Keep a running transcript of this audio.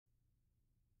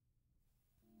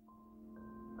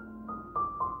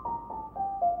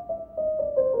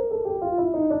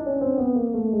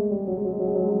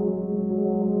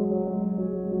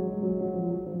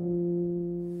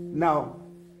Now,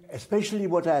 especially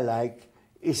what I like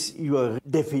is your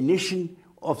definition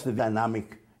of the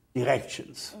dynamic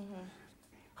directions.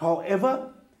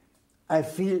 However, I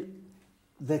feel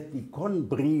that the con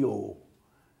brio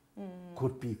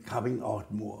could be coming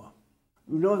out more.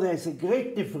 You know, there's a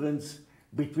great difference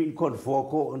between con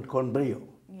fuoco and con brio.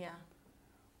 Yeah.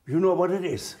 You know what it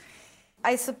is?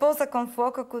 I suppose a con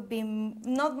fuoco could be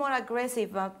not more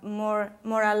aggressive, but more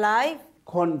alive.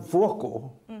 Con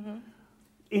fuoco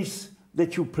is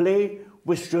that you play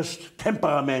with just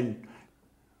temperament.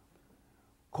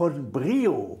 Con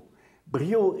brio,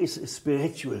 brio is a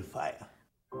spiritual fire.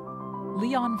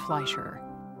 Leon Fleischer,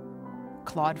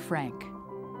 Claude Frank,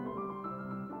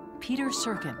 Peter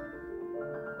Serkin,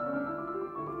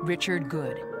 Richard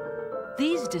Good.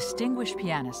 These distinguished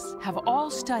pianists have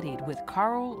all studied with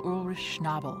Karl Ulrich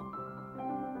Schnabel.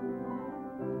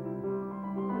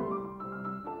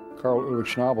 Karl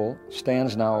Ulrich Schnabel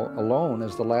stands now alone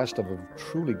as the last of a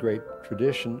truly great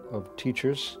tradition of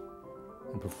teachers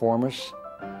and performers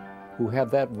who have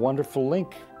that wonderful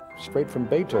link straight from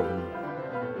Beethoven.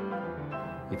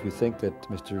 If you think that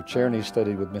Mr. Czerny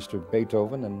studied with Mr.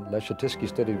 Beethoven and Leschetizky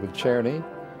studied with Czerny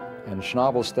and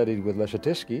Schnabel studied with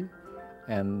Leschetizky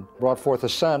and brought forth a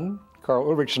son, Karl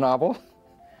Ulrich Schnabel,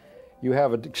 you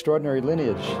have an extraordinary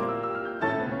lineage.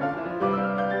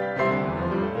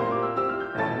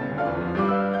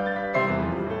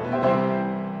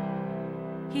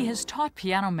 He has taught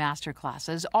piano master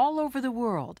classes all over the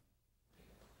world.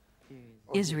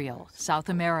 Israel, South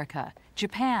America,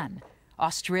 Japan,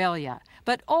 Australia,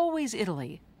 but always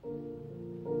Italy.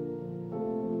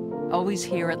 Always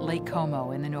here at Lake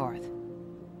Como in the north.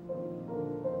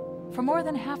 For more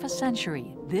than half a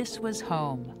century, this was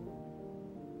home.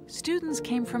 Students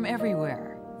came from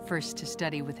everywhere, first to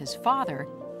study with his father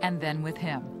and then with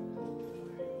him.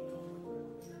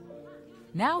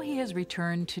 Now he has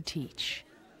returned to teach.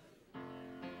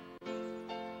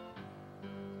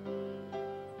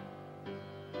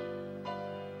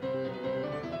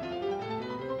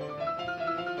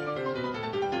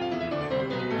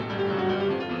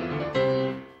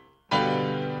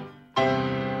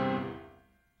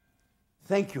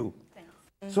 Thank you.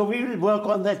 Thanks. So we will work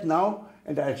on that now,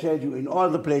 and I'll tell you in all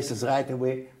the places right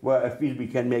away where I feel we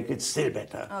can make it still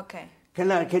better. Okay.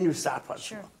 Can you start once?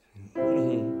 Sure.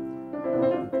 The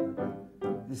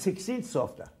 16th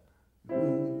softer.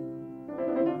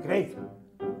 Great.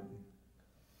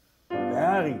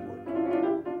 Very good.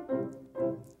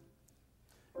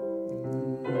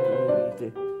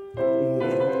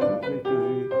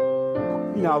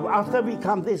 Now, after we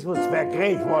come, this was very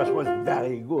great, was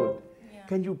very good. Yeah.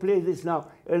 Can you play this now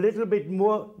a little bit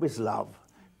more with love?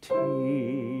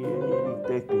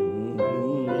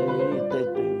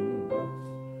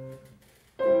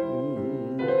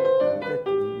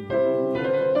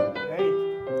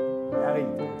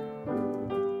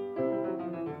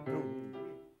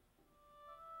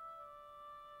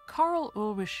 Karl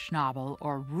Ulrich Schnabel,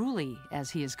 or Ruli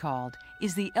as he is called,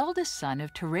 is the eldest son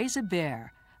of Theresa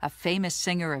Baer, a famous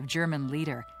singer of German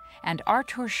lieder, and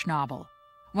Arthur Schnabel,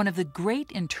 one of the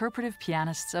great interpretive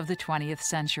pianists of the 20th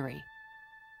century.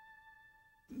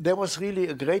 There was really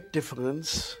a great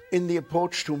difference in the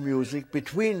approach to music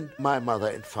between my mother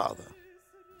and father.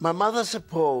 My mother's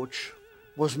approach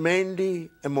was mainly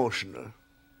emotional,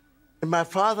 and my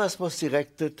father's was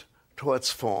directed towards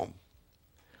form.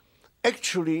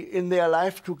 Actually, in their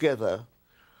life together,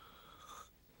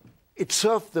 it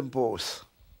served them both,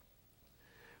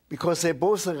 because they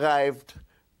both arrived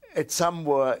at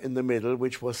somewhere in the middle,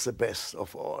 which was the best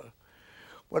of all.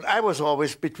 But I was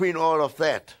always between all of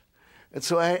that, and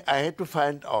so I had to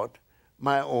find out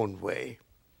my own way.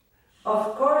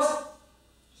 Of course,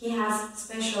 he has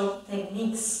special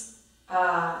techniques,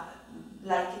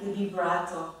 like the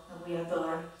vibrato that we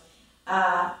adore.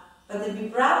 But the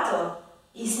vibrato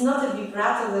is not a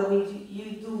vibrato that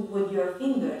you do with your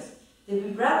fingers. The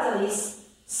vibrato is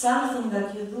something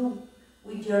that you do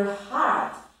with your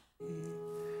heart.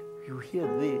 You hear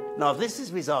the... Now this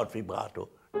is without vibrato.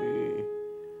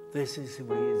 This is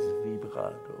with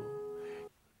vibrato.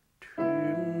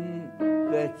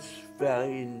 That's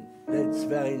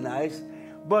very nice.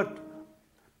 But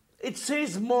it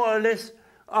says more or less,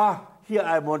 here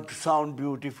I want to sound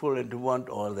beautiful and to want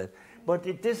all that. But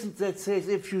it isn't that says,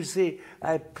 if you say,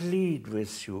 I plead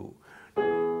with you.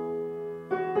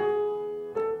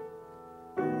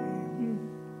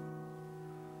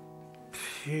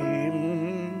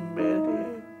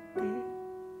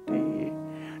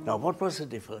 Now, what was the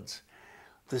difference?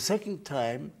 The second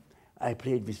time, I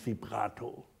played with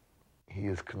vibrato. He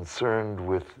is concerned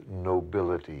with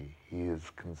nobility. He is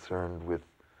concerned with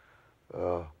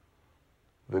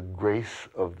the grace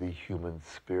of the human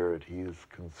spirit. He is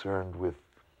concerned with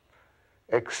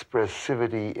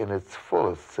expressivity in its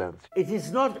fullest sense. It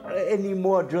is not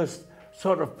anymore just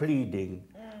sort of pleading,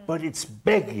 but it's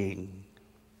begging.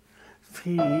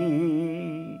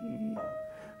 Tim,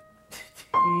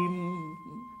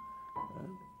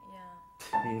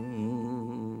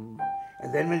 Tim.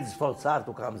 And then when it's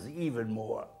falsetto comes even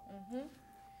more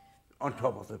on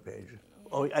top of the page.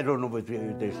 Oh, I don't know what the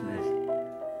edition is.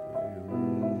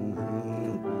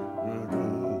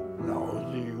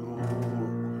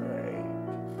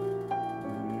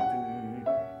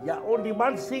 Yeah, only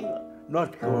one thing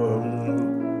not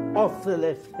going off the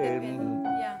left hand.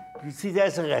 Yeah. You see,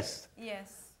 there's a rest.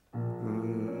 Yes.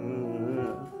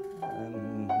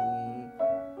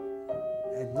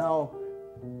 And now,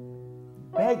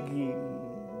 begging.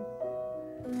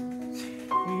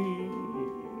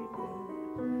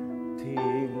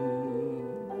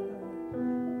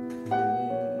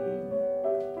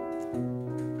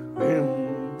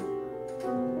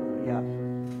 Yeah.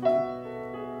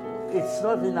 It's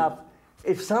not enough.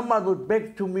 If someone would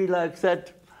beg to me like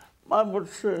that, I would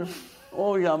say,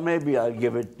 oh yeah, maybe I'll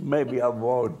give it, maybe I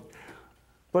won't.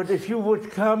 But if you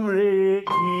would come,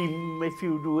 Tim, if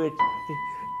you do it,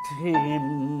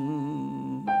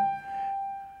 Tim,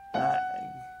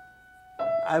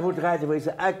 I would right away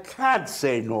say, I can't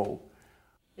say no.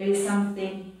 There is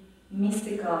something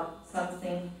mystical,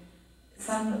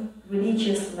 some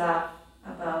religious love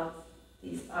about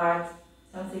this art,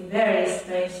 something very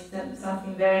strange,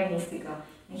 something very mystical.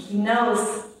 And he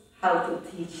knows how to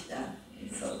teach that.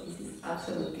 So this is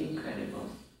absolutely incredible.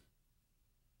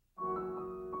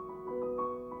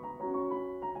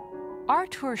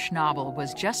 Arthur Schnabel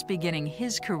was just beginning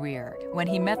his career when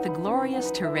he met the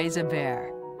glorious Theresa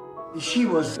Behr. She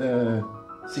was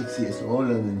 6 years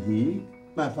older than he.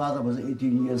 My father was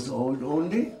 18 years old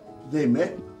only. They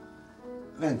met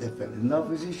and they fell in love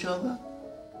with each other.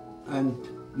 And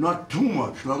not too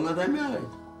much longer they married.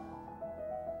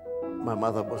 My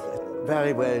mother was a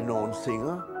very well-known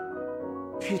singer.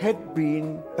 She had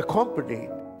been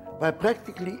accompanied by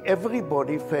practically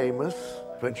everybody famous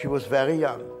when she was very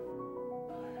young.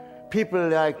 People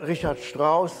like Richard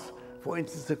Strauss, for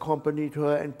instance, accompanied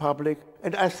her in public.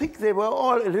 And I think they were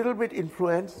all a little bit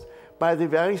influenced by the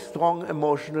very strong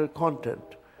emotional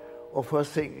content of her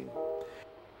singing.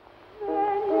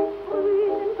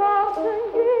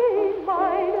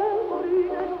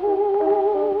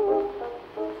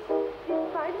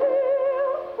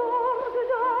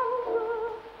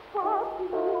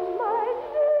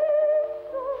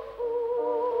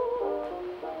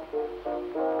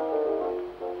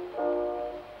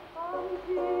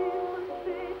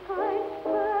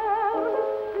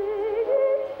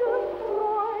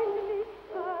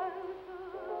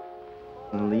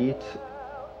 The lead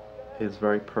is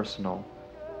very personal.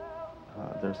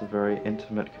 There's a very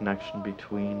intimate connection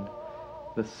between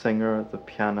the singer, the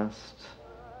pianist,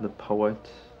 the poet,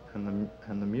 and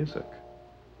the music.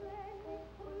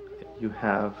 You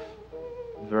have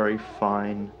very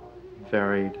fine,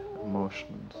 varied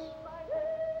emotions.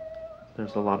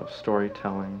 There's a lot of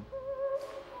storytelling.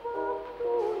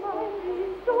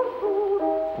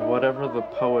 Whatever the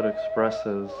poet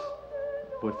expresses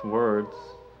with words,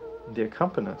 the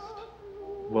accompanist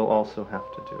will also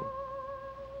have to do.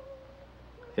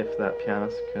 If that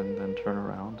pianist can then turn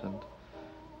around and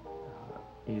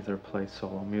either play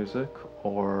solo music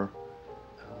or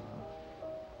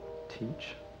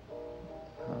teach,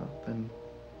 then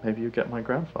maybe you get my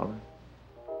grandfather.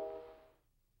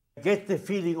 Get the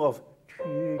feeling of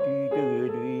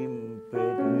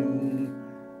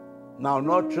now,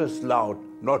 not just loud,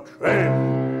 not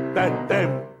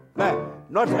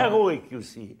not heroic, you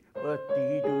see, but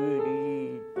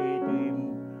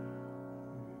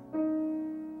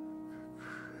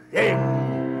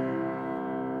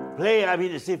play. I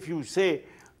mean, as if you say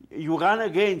you run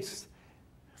against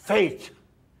fate,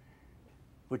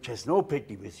 which has no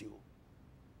pity with you.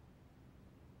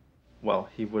 Well,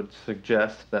 he would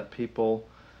suggest that people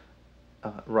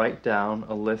write down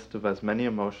a list of as many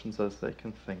emotions as they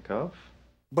can think of.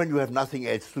 When you have nothing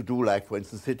else to do, like, for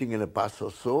instance, sitting in a bus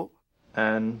or so.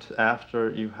 And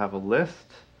after you have a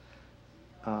list,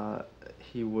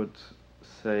 he would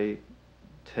say,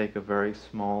 take a very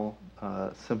small,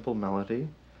 simple melody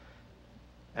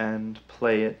and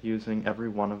play it using every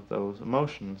one of those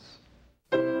emotions.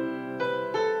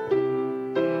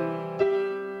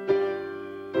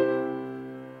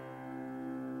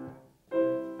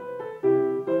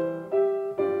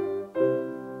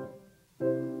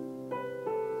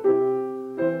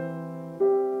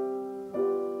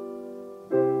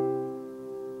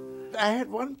 I had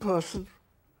one person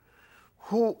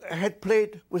who had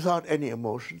played without any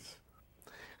emotions.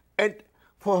 And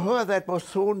for her, that was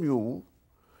so new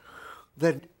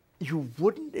that you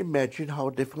wouldn't imagine how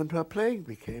different her playing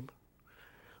became.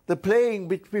 The playing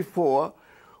which before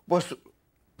was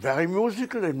very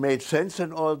musical and made sense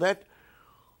and all that,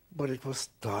 but it was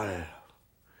dull,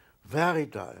 very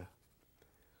dull.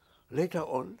 Later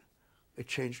on, it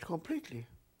changed completely.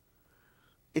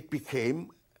 It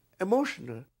became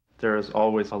emotional. There is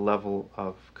always a level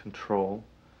of control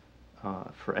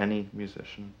for any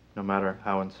musician, no matter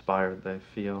how inspired they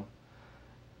feel.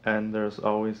 And there's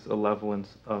always a level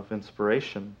of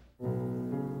inspiration.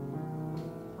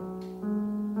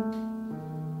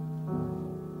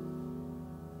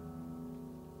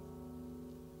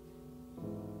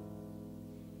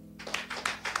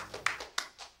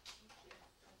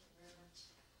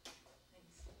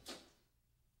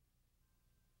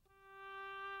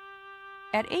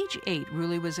 At age 8,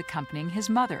 Rulli was accompanying his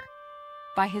mother.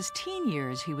 By his teen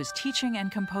years, he was teaching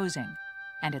and composing.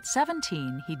 And at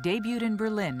 17, he debuted in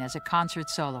Berlin as a concert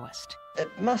soloist.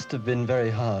 It must have been very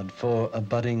hard for a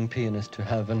budding pianist to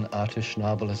have an artist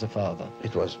Schnabel as a father.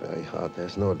 It was very hard,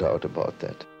 there's no doubt about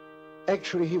that.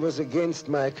 Actually, he was against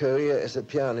my career as a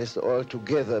pianist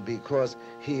altogether because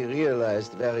he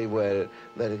realized very well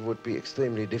that it would be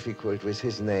extremely difficult with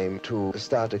his name to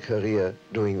start a career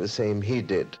doing the same he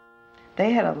did.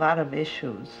 They had a lot of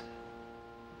issues.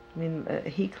 I mean,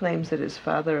 he claims that his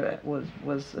father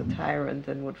was a tyrant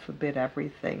and would forbid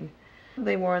everything.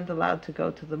 They weren't allowed to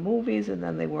go to the movies, and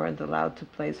then they weren't allowed to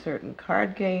play certain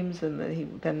card games, and then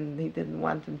he didn't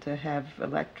want them to have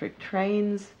electric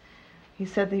trains. He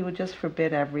said that he would just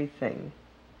forbid everything.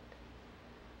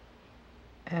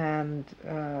 And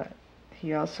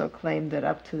he also claimed that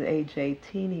up to age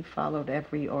 18, he followed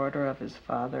every order of his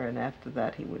father, and after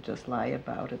that he would just lie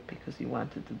about it because he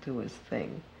wanted to do his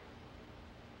thing.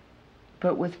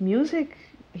 But with music,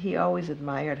 he always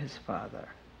admired his father.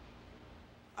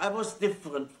 I was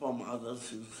different from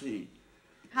others, you see.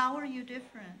 How are you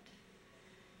different?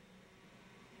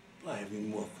 By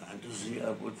having more fantasy, I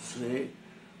would say,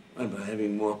 and by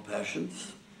having more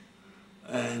passions,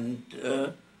 and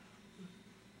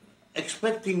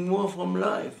expecting more from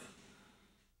life.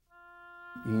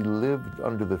 He lived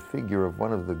under the figure of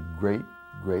one of the great,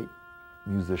 great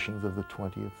musicians of the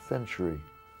 20th century.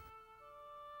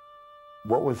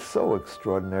 What was so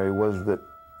extraordinary was that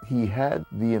he had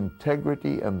the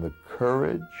integrity and the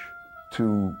courage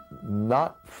to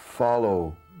not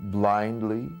follow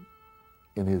blindly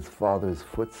in his father's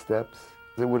footsteps.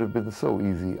 It would have been so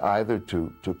easy either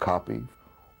to copy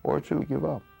or to give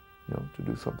up, to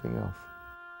do something else.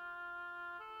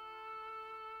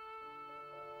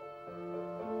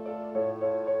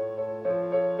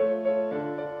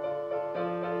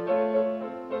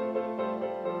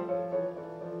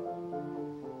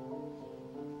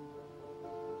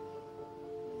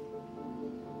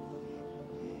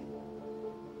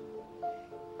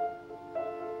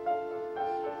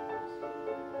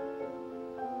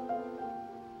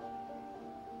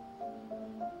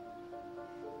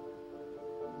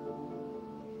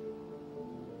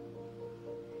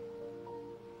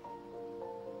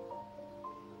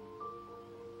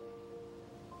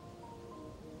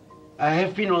 I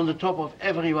have been on the top of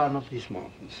every one of these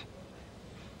mountains.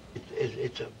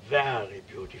 It's a very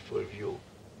beautiful view.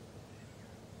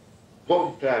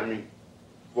 Home climbing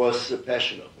was a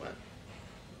passion of mine,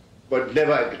 but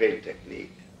never a great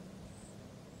technique.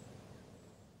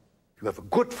 You have a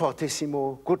good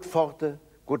fortissimo, good forte,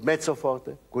 good mezzo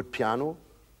forte, good piano,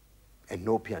 and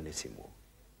no pianissimo.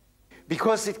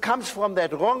 Because it comes from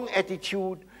that wrong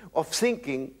attitude of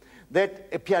thinking that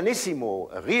a pianissimo,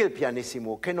 a real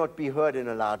pianissimo, cannot be heard in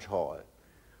a large hall.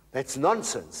 That's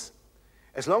nonsense.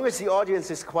 As long as the audience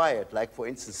is quiet, like for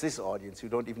instance this audience, you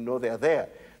don't even know they're there.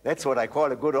 That's what I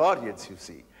call a good audience, you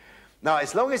see. Now,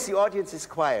 as long as the audience is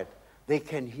quiet, they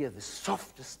can hear the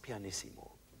softest pianissimo.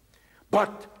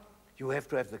 But you have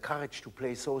to have the courage to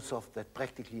play so soft that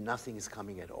practically nothing is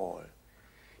coming at all.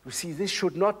 You see, this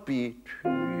should not be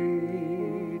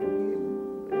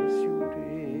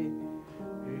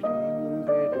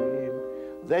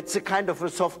that's a kind of a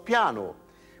soft piano,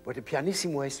 but a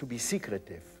pianissimo has to be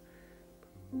secretive.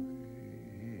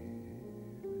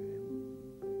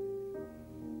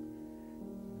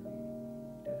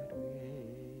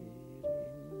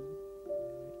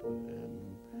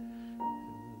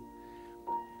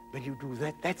 When you do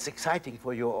that, that's exciting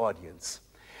for your audience.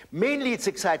 Mainly it's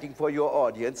exciting for your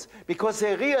audience because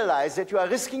they realize that you are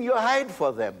risking your hide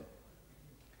for them.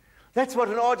 That's what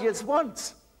an audience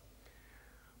wants.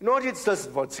 An audience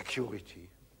doesn't want security.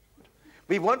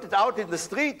 We want it out in the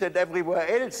street and everywhere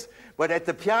else, but at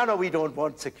the piano we don't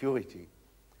want security.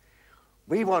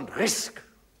 We want risk.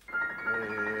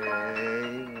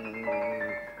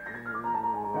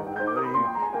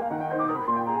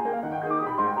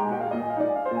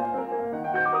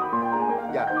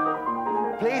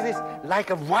 Yeah, play this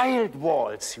like a wild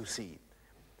waltz, you see.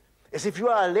 As if you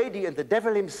are a lady and the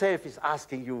devil himself is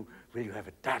asking you, will you have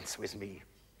a dance with me?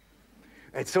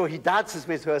 And so he dances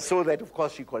with her so that, of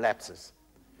course, she collapses.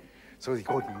 So you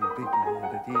go, you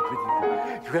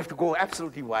have to go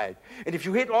absolutely wild. And if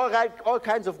you hit all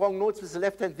kinds of wrong notes with the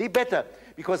left hand, the better,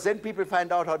 because then people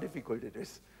find out how difficult it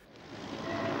is.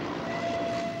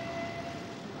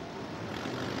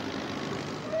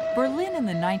 Berlin in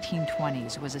the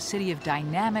 1920s was a city of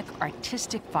dynamic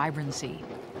artistic vibrancy.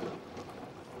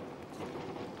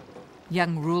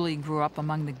 Young Rulli grew up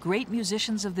among the great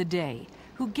musicians of the day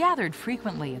who gathered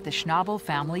frequently at the Schnabel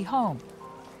family home.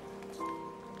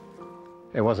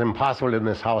 It was impossible in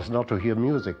this house not to hear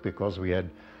music because we had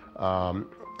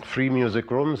 3 music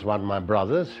rooms, one my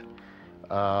brother's,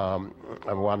 and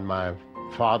one my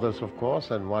father's, of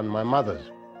course, and one my mother's.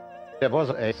 There was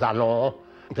a salon.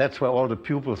 That's where all the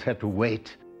pupils had to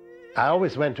wait. I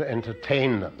always went to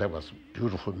entertain them. There was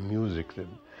beautiful music,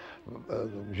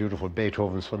 beautiful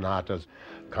Beethoven sonatas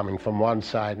coming from one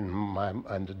side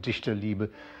and the Dichterliebe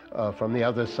from the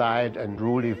other side, and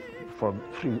Rulli from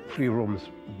 3 rooms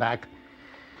back.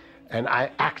 And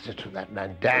I acted to that, and I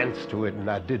danced to it,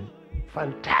 and I did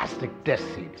fantastic death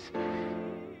scenes.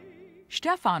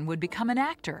 Stefan would become an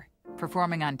actor,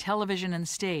 performing on television and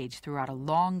stage throughout a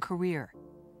long career.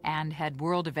 And had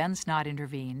world events not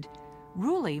intervened,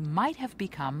 Rulli might have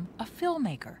become a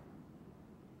filmmaker.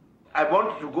 I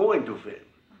wanted to go into film,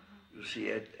 you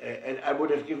see, and I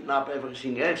would have given up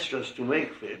everything else just to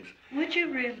make films. Would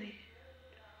you really?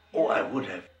 Oh, I would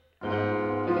have.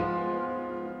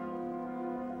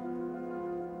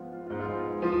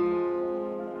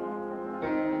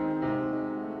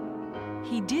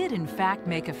 He did, in fact,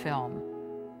 make a film,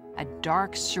 a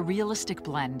dark, surrealistic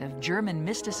blend of German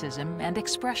mysticism and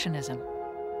expressionism.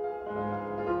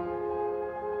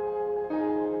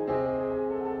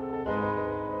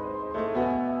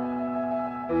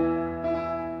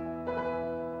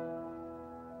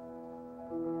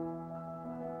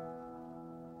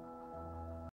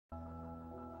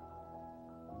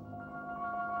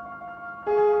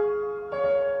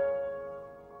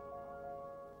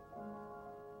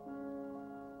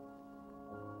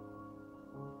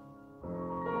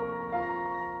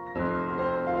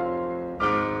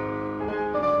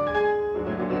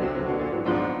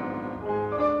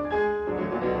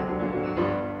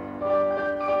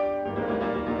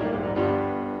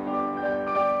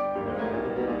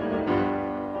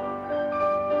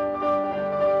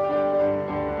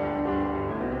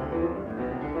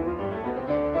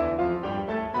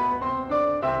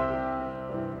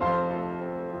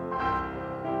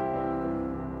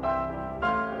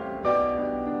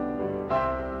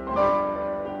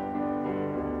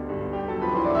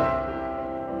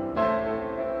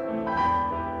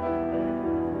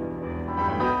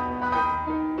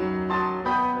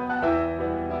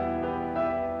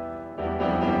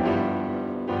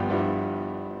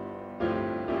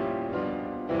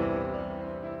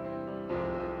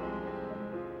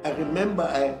 I remember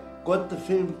I got the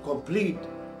film complete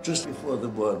just before the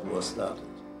World War started.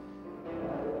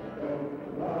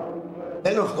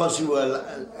 Then, of course, you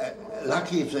were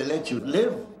lucky if they let you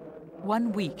live.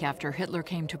 1 week after Hitler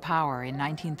came to power in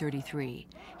 1933,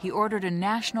 he ordered a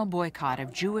national boycott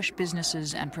of Jewish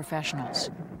businesses and professionals.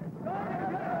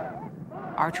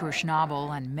 Artur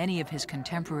Schnabel and many of his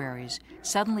contemporaries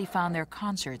suddenly found their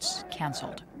concerts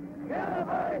canceled.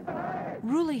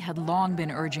 Rulli had long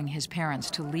been urging his parents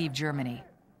to leave Germany.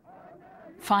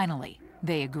 Finally,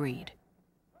 they agreed.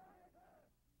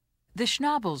 The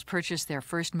Schnabels purchased their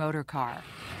first motor car.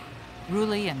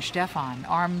 Rulli and Stefan,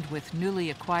 armed with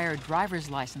newly acquired driver's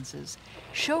licenses,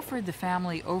 chauffeured the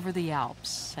family over the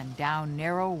Alps and down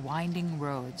narrow, winding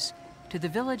roads to the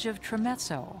village of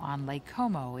Tremezzo on Lake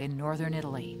Como in northern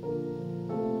Italy.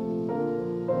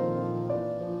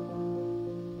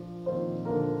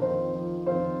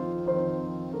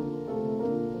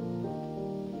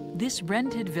 This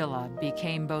rented villa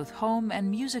became both home and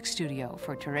music studio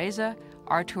for Teresa,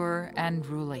 Artur, and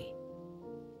Rulli.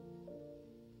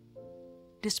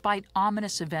 Despite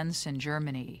ominous events in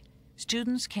Germany,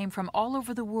 students came from all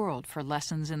over the world for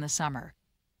lessons in the summer.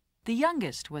 The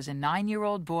youngest was a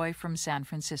 9-year-old boy from San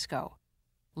Francisco,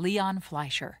 Leon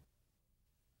Fleischer.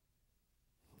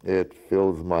 It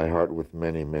fills my heart with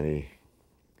many, many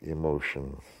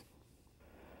emotions.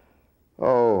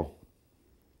 Oh,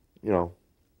 you know,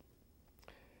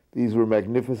 These were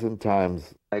magnificent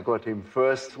times. I got him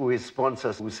first through his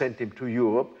sponsors who sent him to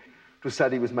Europe to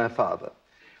study with my father.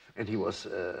 And he was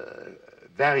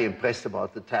very impressed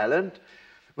about the talent.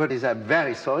 But he said, I'm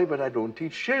very sorry, but I don't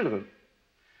teach children.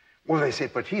 Well, I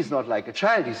said, but he's not like a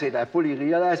child. He said, I fully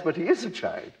realize, but he is a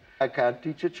child. I can't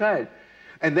teach a child.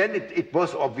 And then it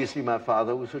was obviously my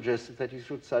father who suggested that he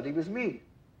should study with me.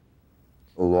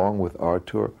 Along with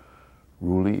Artur,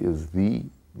 Ruli is the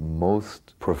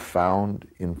most profound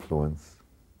influence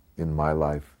in my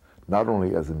life, not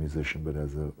only as a musician, but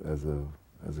as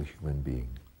a human being.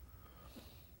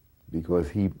 Because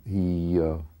he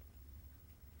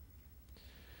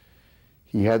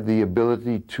had the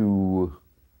ability to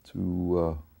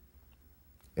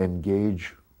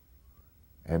engage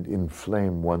and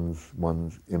inflame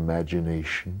one's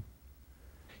imagination.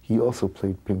 He also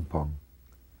played ping pong.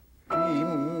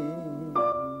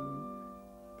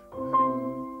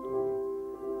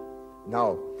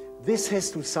 Now, this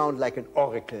has to sound like an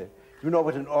oracle. You know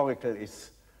what an oracle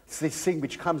is? It's this thing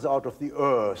which comes out of the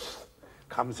earth.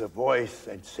 Comes a voice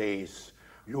and says,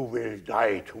 you will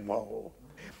die tomorrow.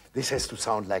 This has to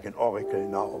sound like an oracle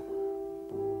now.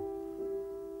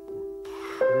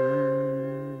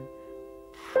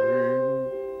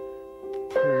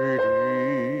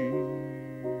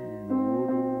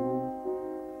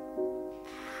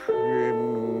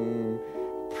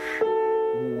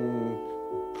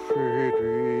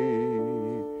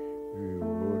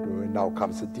 And now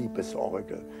comes the deepest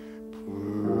oracle.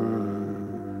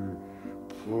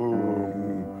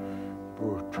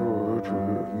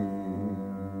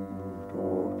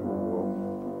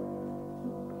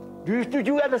 Do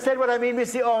you understand what I mean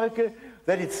with the oracle?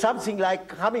 That it's something like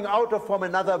coming out of from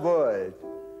another world.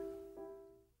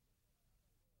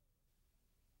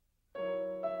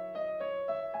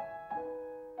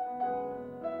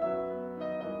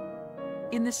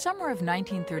 In the summer of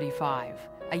 1935,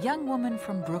 a young woman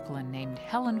from Brooklyn named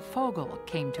Helen Fogel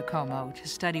came to Como to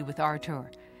study with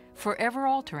Artur, forever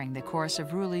altering the course of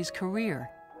Ruli's career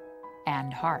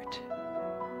and heart.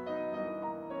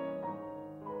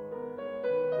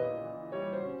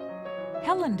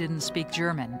 Helen didn't speak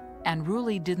German, and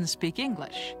Ruli didn't speak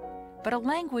English, but a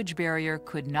language barrier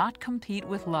could not compete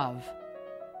with love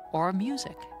or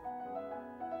music.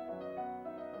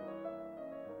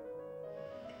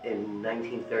 In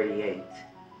 1938,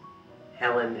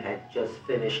 Helen had just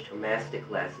finished her master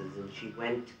classes, and she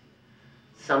went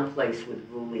someplace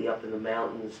with Ruli up in the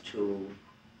mountains to,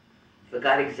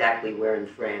 forgot exactly where in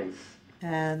France.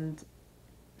 And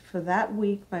for that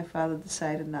week, my father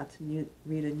decided not to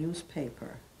read a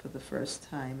newspaper for the first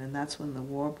time, and that's when the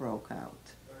war broke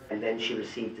out. And then she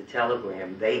received a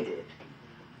telegram, they did,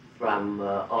 from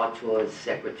Artur's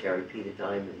secretary, Peter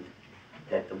Diamond,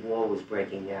 that the war was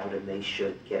breaking out and they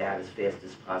should get out as fast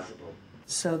as possible.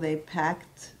 So they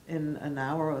packed in an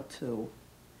hour or two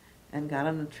and got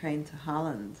on a train to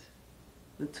Holland,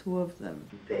 the two of them.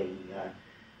 They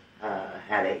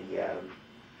had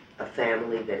a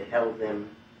family that held them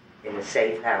in a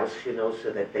safe house, you know,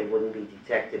 so that they wouldn't be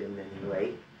detected in any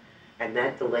way. And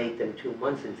that delayed them 2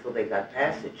 months until they got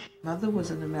passage. Mother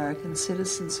was an American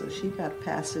citizen, so she got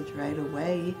passage right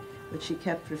away, but she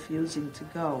kept refusing to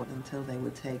go until they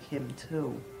would take him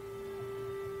too.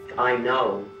 I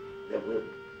know that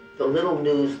the little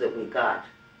news that we got,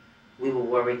 we were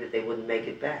worried that they wouldn't make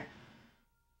it back.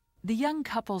 The young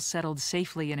couple settled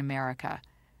safely in America,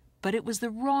 but it was the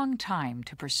wrong time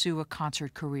to pursue a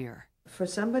concert career. For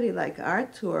somebody like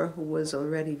Artur, who was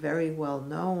already very well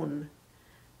known,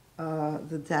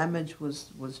 the damage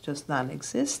was just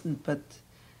non-existent. But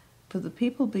for the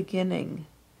people beginning,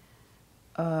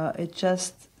 it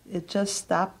just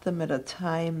stopped them at a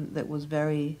time that was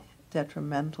very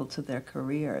detrimental to their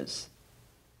careers.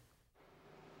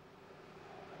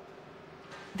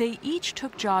 They each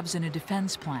took jobs in a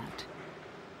defense plant.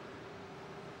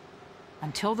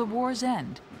 Until the war's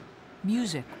end,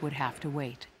 music would have to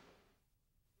wait.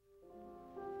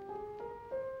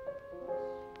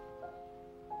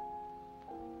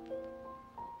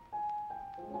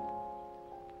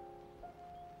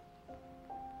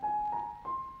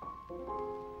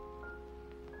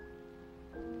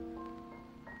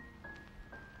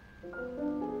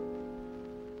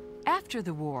 After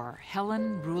the war,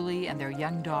 Helen, Ruli, and their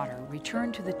young daughter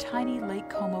returned to the tiny Lake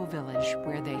Como village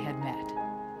where they had met.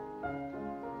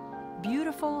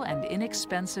 Beautiful and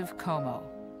inexpensive Como,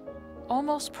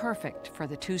 almost perfect for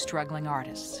the two struggling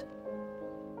artists.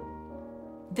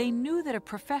 They knew that a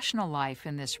professional life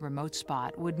in this remote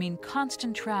spot would mean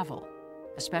constant travel,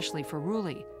 especially for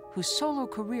Ruli, whose solo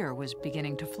career was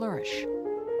beginning to flourish.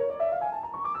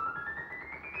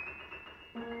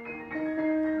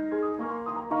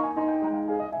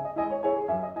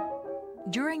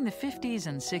 50s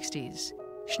and 60s,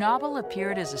 Schnabel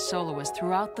appeared as a soloist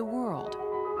throughout the world.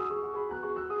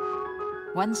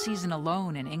 One season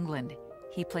alone in England,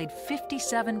 he played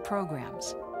 57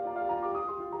 programs.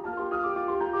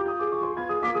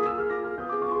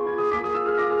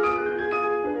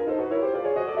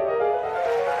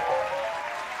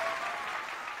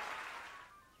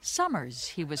 Summers,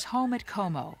 he was home at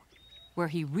Como, where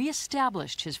he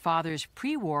re-established his father's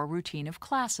pre-war routine of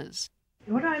classes.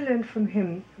 What I learned from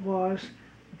him was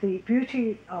the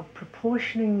beauty of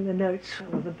proportioning the notes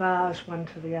or the bars one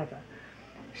to the other,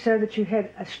 so that you had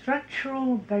a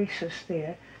structural basis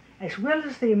there, as well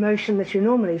as the emotion that you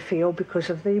normally feel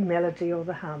because of the melody or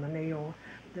the harmony or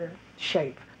the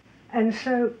shape. And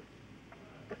so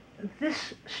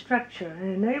this structure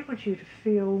enabled you to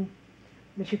feel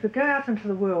that you could go out into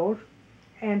the world,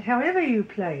 and however you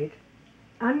played,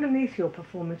 underneath your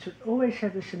performance would always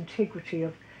have this integrity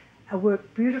of a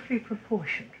work beautifully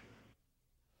proportioned.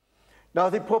 Now,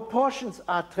 the proportions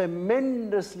are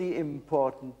tremendously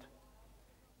important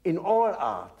in all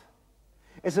art.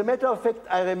 As a matter of fact,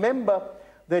 I remember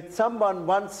that someone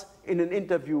once in an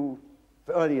interview,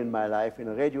 early in my life, in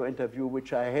a radio interview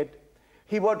which I had,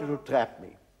 he wanted to trap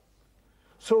me.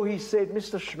 So he said,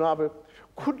 "Mr. Schnabel,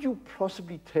 could you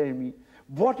possibly tell me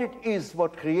what it is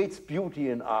what creates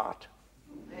beauty in art?"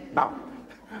 Now,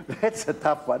 that's a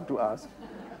tough one to ask.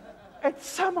 And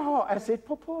somehow I said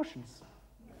proportions.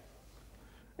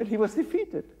 And he was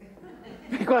defeated.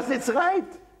 Because it's right.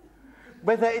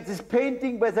 Whether it is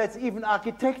painting, whether it's even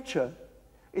architecture,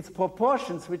 it's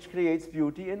proportions which creates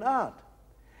beauty in art.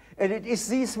 And it is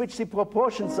these which the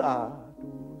proportions are.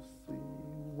 2, 3,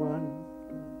 1,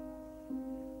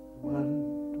 2, 1,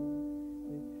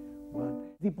 2, 3,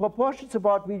 1. The proportions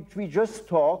about which we just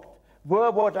talked were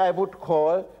what I would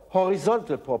call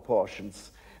horizontal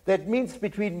proportions. That means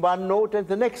between one note and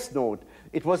the next note.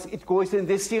 It goes in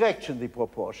this direction, the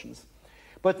proportions.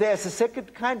 But there's a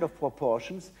second kind of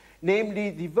proportions,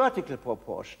 namely the vertical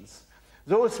proportions,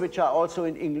 those which are also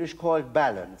in English called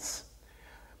balance.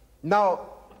 Now,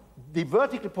 the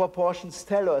vertical proportions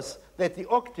tell us that the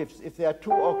octaves, if there are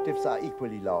 2 octaves, are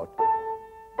equally loud.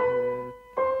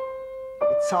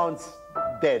 It sounds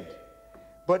dead.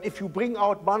 But if you bring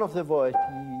out one of the voices,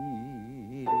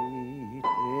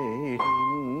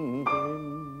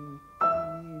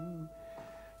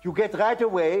 you get right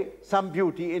away some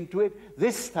beauty into it,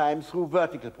 this time through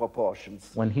vertical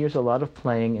proportions. One hears a lot of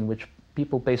playing in which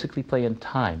people basically play in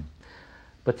time.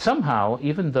 But somehow,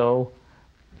 even though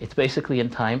it's basically in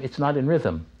time, it's not in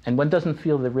rhythm. And one doesn't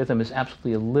feel the rhythm is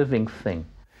absolutely a living thing.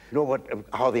 You know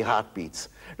how the heart beats.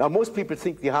 Now, most people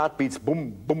think the heart beats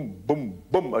boom, boom, boom,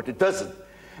 boom, but it doesn't.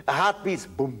 A heart beats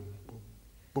boom,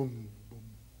 boom,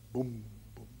 boom, boom,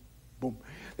 boom, boom.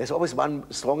 There's always one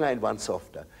stronger and one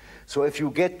softer. So if you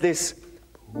get this,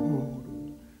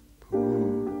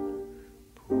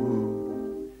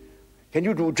 can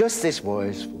you do just this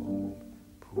voice?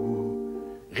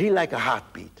 Really like a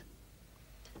heartbeat.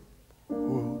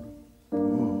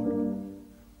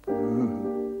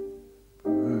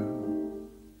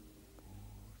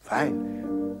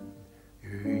 Fine.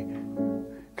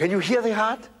 Can you hear the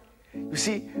heart? You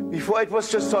see, before it was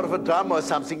just sort of a drum or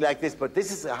something like this, but this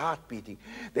is a heart beating.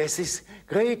 There's this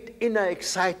great inner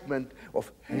excitement of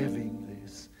having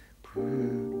this.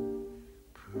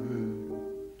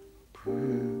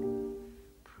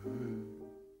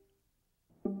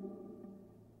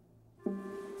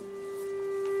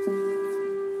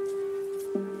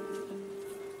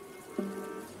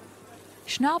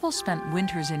 Schnabel spent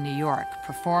winters in New York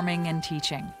performing and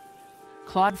teaching.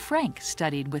 Claude Frank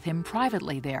studied with him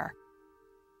privately there.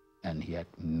 And he had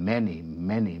many,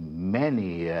 many,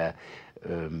 many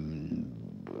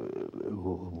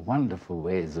wonderful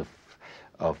ways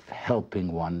of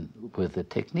helping one with the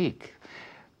technique.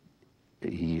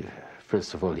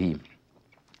 First of all, he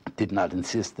did not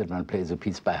insist that one plays a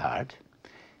piece by heart.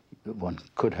 One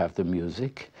could have the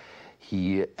music.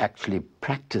 He actually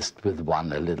practiced with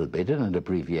one a little bit in an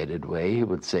abbreviated way. He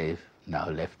would say, now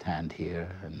left hand here,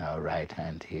 and now right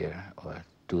hand here, or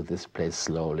do this place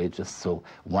slowly, just so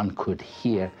one could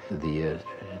hear the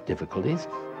difficulties.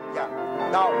 Yeah.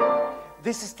 Now,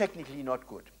 this is technically not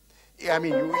good. I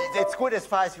mean, it's good as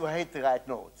far as you hit the right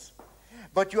notes.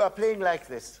 But you are playing like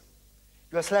this.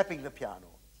 You are slapping the piano.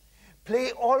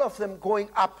 Play all of them going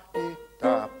up.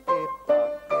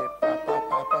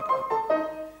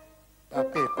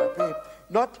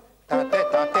 Not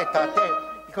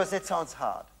because that sounds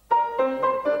hard.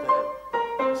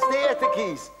 Stay at the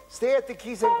keys. Stay at the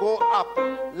keys and go up.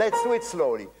 Let's do it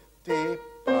slowly.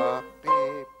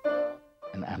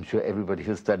 And I'm sure everybody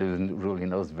who studies really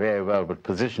knows very well what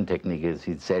position technique is.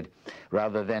 He said,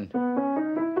 rather than,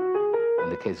 in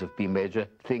the case of B major,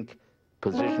 think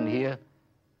position here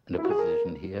and a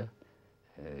position here.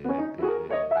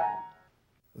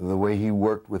 The way he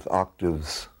worked with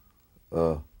octaves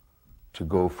to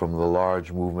go from the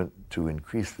large movement to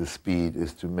increase the speed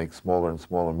is to make smaller and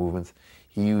smaller movements.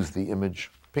 He used the image,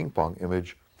 ping pong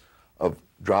image, of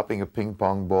dropping a ping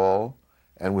pong ball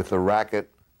and with the racket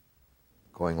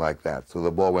going like that. So the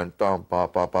ball went dum, pa,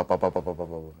 pa, pa, pa, pa, pa, pa, pa,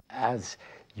 pa. As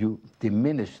you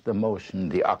diminish the motion,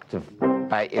 the octave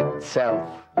by itself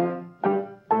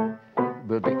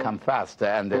will become faster,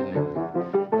 and then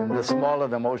the smaller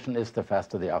the motion is, the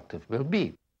faster the octave will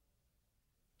be.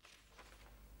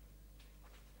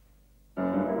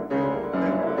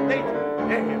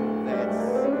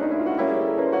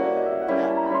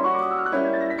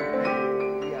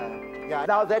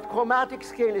 Now that chromatic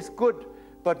scale is good,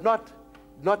 but not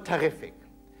terrific.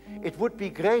 It would be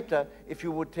greater if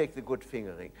you would take the good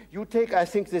fingering. You take, I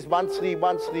think, this 1, 3,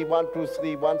 1, 3, 1, 2,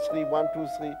 3, 1, 3, 1, 2,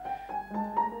 3.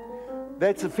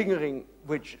 That's a fingering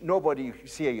which nobody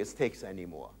serious takes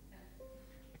anymore.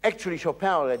 Actually, Chopin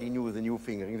already knew the new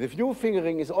fingering. The new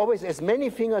fingering is always as many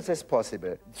fingers as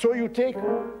possible. So you take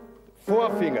 4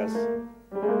 fingers,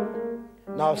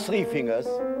 now 3 fingers,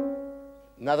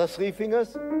 another 3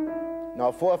 fingers,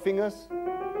 now 4 fingers.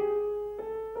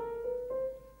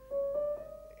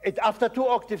 After 2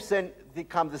 octaves, then they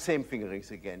come the same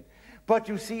fingerings again. But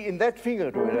you see, in that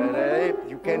finger,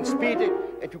 you can speed it,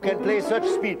 and you can play such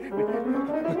speed.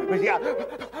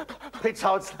 It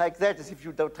sounds like that, as if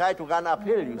you try to run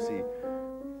uphill, you see.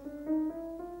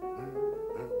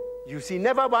 You see,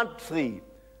 never 1, 3.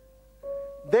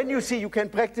 Then you see, you can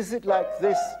practice it like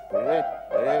this.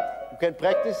 You can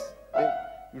practice,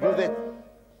 you do that.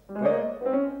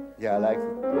 Yeah, like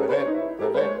that.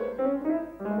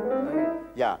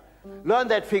 Yeah, learn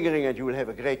that fingering and you will have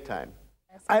a great time.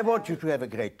 I want you to have a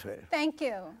great trail. Thank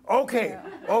you. Okay,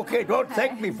 okay, don't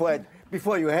thank me for it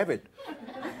before you have it.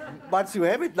 Once you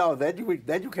have it now, then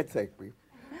you can thank me.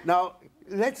 Now,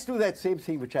 let's do that same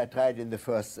thing which I tried in the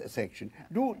first section.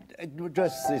 Do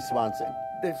just this once.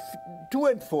 The 2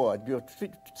 and 4, your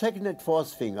 2nd and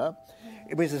 4th finger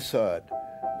with a 3rd.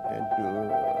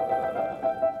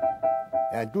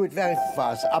 And do it very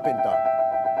fast, up and down.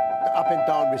 Up and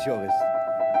down with your wrist.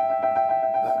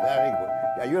 Very good.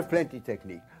 Yeah, you have plenty of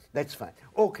technique. That's fine.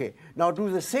 Okay, now do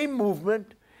the same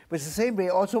movement with the same way,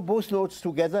 also both notes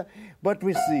together, but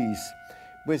with these,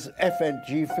 with F and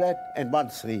G flat and 1,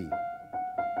 3.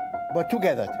 But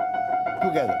together.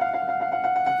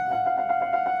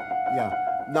 Yeah.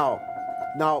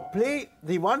 Now play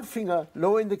the one finger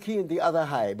low in the key and the other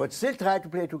high, but still try to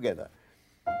play together.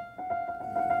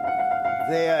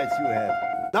 There, as you have.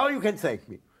 Now you can thank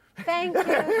me. Thank you,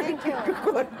 thank you.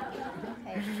 Good.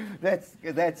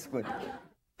 That's good.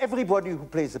 Everybody who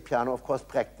plays the piano, of course,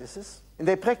 practices. And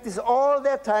they practice all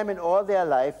their time and all their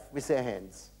life with their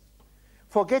hands,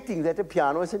 forgetting that a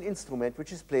piano is an instrument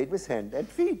which is played with hand and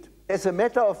feet. As a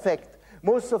matter of fact,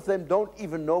 most of them don't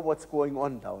even know what's going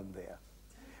on down there.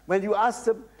 When you ask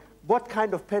them, what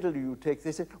kind of pedal do you take?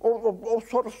 They say, oh,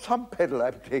 sort of some pedal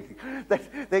I'm taking.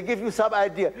 They give you some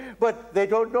idea, but they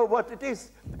don't know what it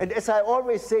is. And as I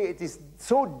always say, it is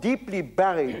so deeply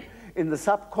buried in the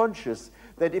subconscious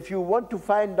that if you want to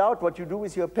find out what you do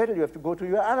with your pedal, you have to go to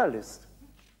your analyst.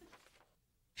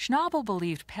 Schnabel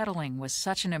believed pedaling was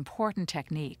such an important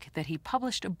technique that he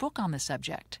published a book on the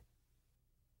subject.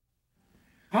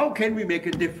 How can we make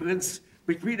a difference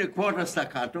between a quarter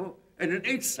staccato and an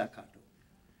 8th staccato?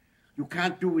 You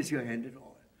can't do with your hand at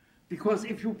all. Because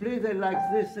if you play that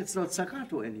like this, it's not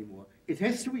staccato anymore. It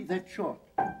has to be that short.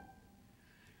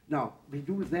 Now, we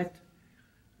do that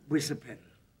with the pedal.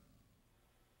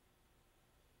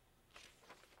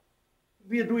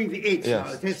 We are doing the 8th now.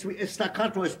 It has to be as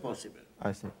staccato as possible.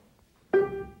 I see.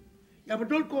 Yeah, but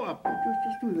don't go up.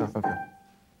 Just do this. Oh, okay.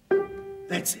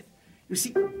 That's it. You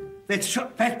see, that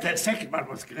short, that second one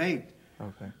was great.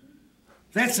 Okay.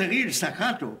 That's a real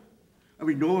staccato. I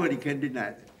mean, nobody can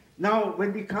deny that. Now,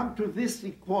 when we come to this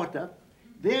quarter,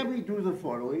 there we do the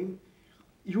following.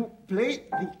 You play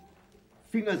the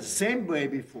fingers the same way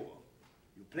before.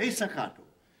 You play staccato,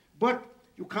 but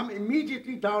you come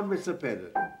immediately down with the pedal.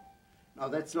 Now,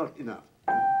 that's not enough.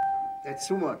 That's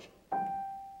too much.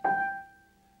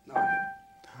 Now,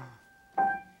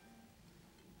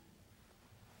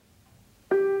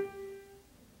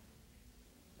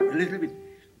 a little bit.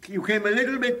 You came a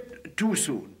little bit too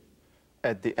soon.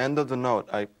 At the end of the note,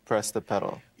 I press the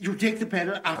pedal. You take the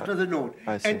pedal after the note.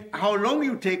 I see. And how long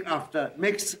you take after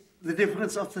makes the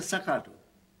difference of the staccato.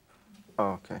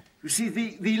 Oh, okay. You see,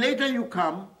 the later you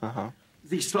come,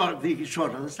 the shorter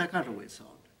the staccato will sound.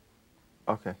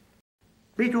 Okay.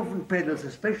 Beethoven pedals,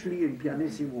 especially in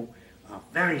pianissimo, are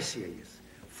very serious.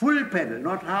 Full pedal,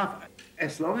 not half,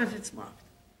 as long as it's marked.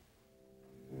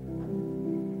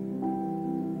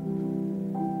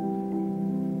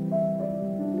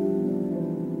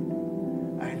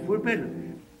 And full pedal.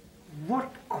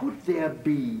 What could there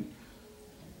be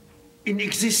in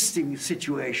existing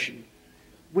situation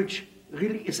which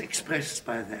really is expressed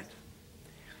by that?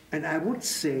 And I would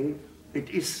say it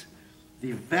is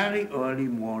the very early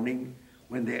morning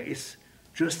when there is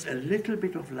just a little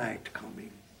bit of light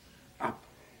coming up.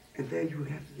 And there you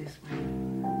have this one.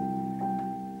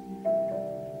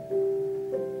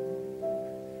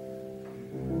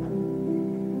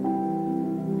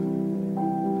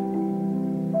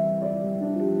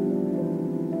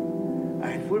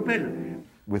 Full pedal.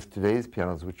 With today's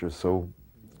pianos, which are so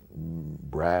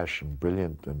brash and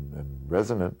brilliant and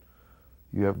resonant,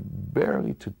 you have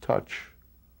barely to touch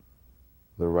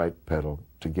the right pedal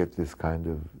to get this kind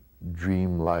of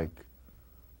dreamlike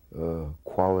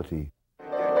quality.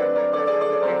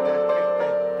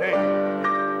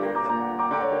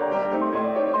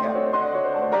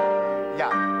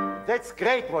 Yeah, that's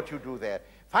great what you do there.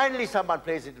 Finally someone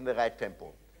plays it in the right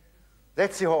tempo.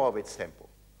 That's the Horowitz tempo.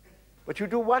 But you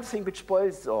do one thing which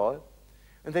spoils it all,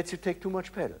 and that's you take too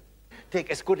much pedal.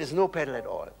 Take as good as no pedal at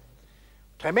all.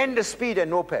 Tremendous speed and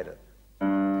no pedal.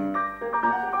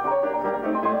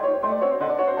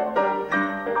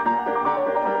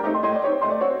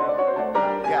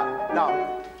 Yeah,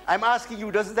 now, I'm asking you,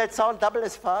 doesn't that sound double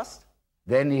as fast?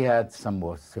 Then he had some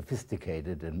more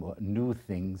sophisticated and more new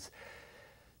things,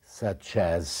 such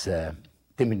as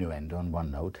diminuendo on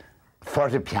one note,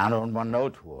 fortepiano on one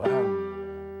note,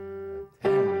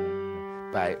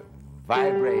 by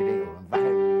vibrating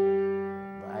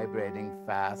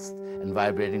fast and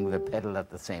vibrating with the pedal at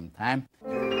the same time.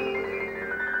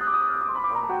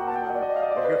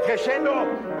 Crescendo,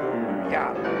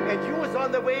 yeah. And use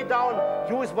on the way down,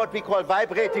 use what we call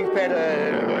vibrating pedal.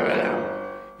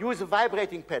 Use a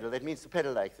vibrating pedal, that means the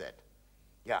pedal like that.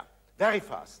 Yeah, very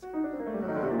fast.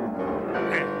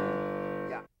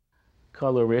 Yeah.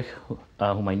 Karl Ulrich,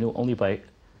 whom I knew only by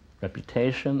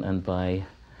reputation and by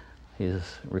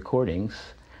his recordings,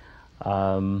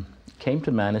 came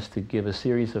to Mannes to give a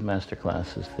series of master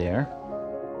classes there.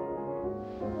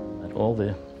 And all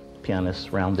the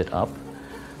pianists rounded up,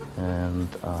 and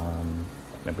I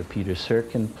remember Peter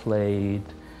Serkin played,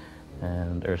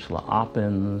 and Ursula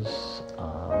Oppens,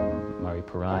 Mari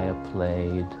Pariah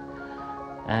played,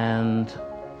 and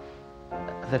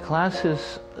the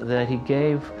classes that he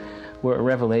gave were a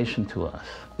revelation to us.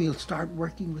 We'll start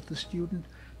working with the student,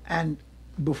 and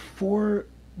before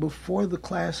the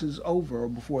class is over, or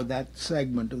before that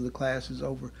segment of the class is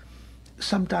over,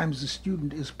 sometimes the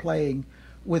student is playing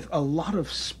with a lot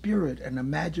of spirit and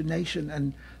imagination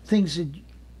and things that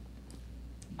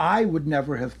I would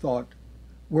never have thought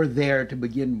were there to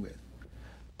begin with.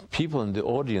 People in the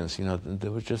audience, you know, they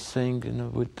were just saying, you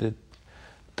know,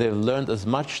 they've learned as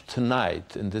much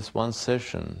tonight in this one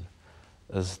session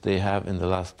as they have in the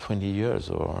last 20 years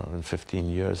or in 15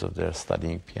 years of their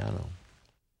studying piano.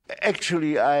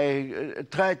 Actually, I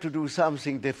tried to do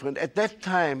something different. At that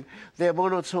time, there were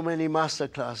not so many master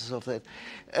classes of that.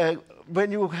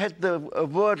 When you had the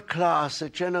word class,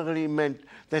 it generally meant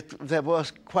that there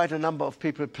was quite a number of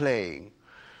people playing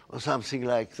or something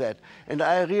like that. And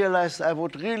I realized I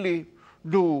would really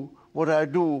do what I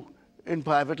do in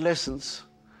private lessons,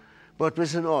 but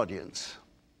with an audience.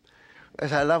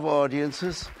 As I love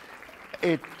audiences,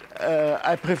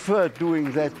 I prefer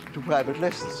doing that to private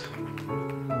lessons.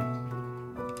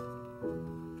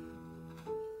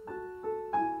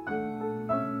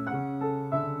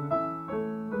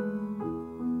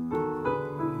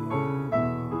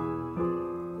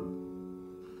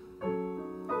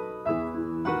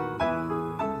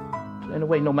 In a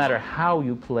way, no matter how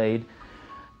you played,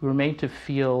 you were made to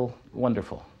feel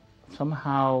wonderful.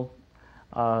 Somehow,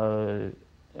 Karl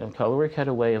Ulrich had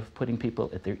a way of putting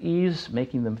people at their ease,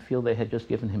 making them feel they had just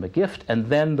given him a gift, and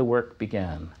then the work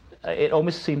began. It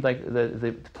almost seemed like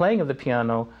the playing of the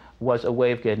piano was a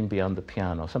way of getting beyond the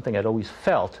piano, something I'd always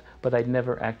felt, but I'd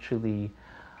never actually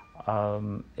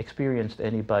experienced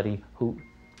anybody who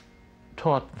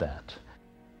taught that.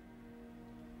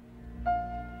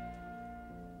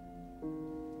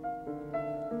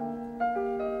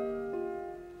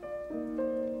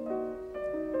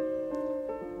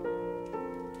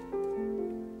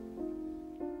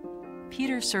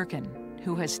 Peter Serkin,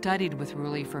 who has studied with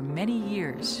Rulli for many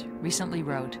years, recently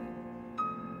wrote,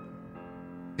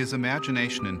 His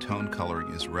imagination in tone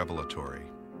coloring is revelatory.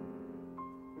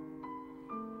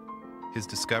 His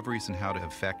discoveries in how to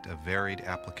effect a varied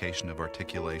application of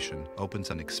articulation opens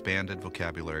an expanded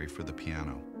vocabulary for the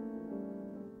piano.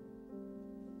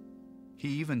 He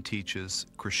even teaches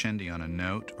crescendi on a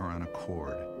note or on a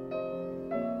chord.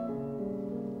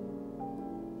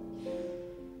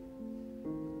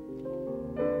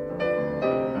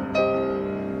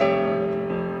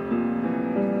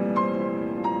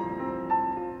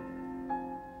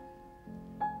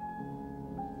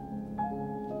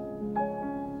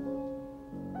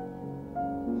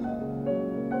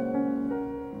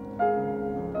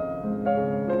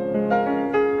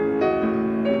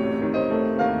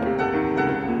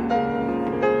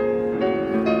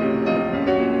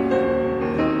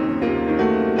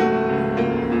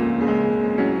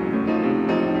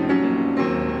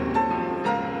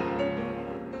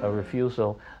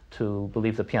 Refusal to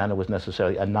believe the piano was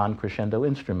necessarily a non-crescendo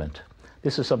instrument.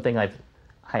 This is something I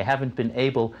haven't been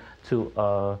able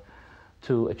to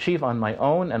achieve on my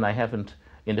own, and I haven't,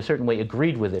 in a certain way,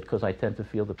 agreed with it, because I tend to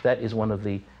feel that that is one of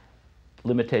the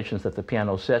limitations that the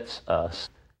piano sets us.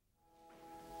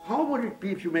 How would it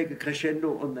be if you make a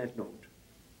crescendo on that note?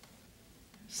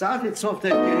 Start it soft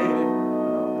and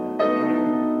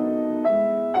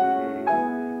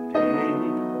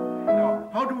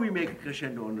how do we make a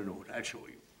crescendo on the note? I'll show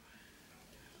you.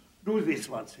 Do this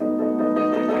once. Do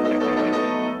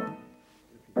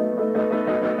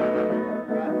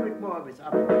it more with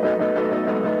up. Now,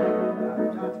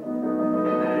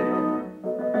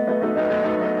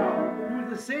 do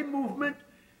the same movement,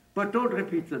 but don't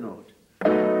repeat the note.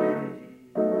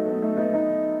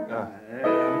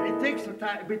 It takes a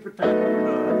bit of time to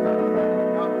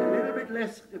learn. Now, a little bit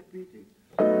less repeating.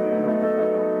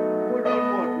 Hold on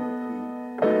more to the key.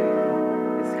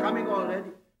 It's coming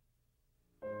already.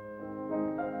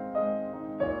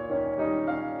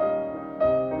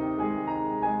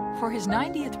 For his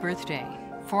 90th birthday,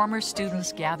 former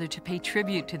students gathered to pay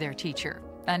tribute to their teacher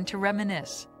and to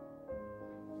reminisce.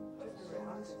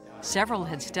 Several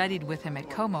had studied with him at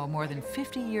Como more than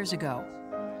 50 years ago.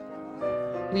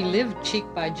 We lived cheek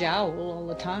by jowl all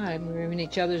the time. We were in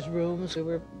each other's rooms. We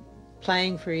were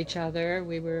playing for each other.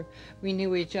 We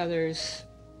knew each other's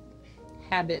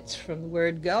habits from the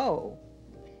word go.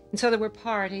 And so there were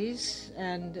parties,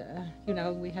 and you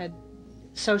know, we had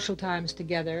social times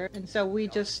together, and so we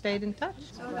just stayed in touch.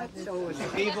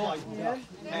 Table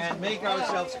and make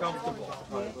ourselves comfortable.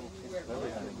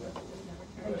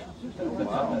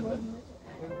 Wow.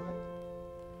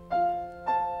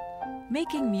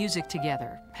 Making music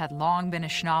together had long been a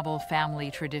Schnabel family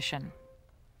tradition.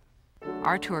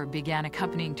 Artur began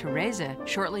accompanying Therese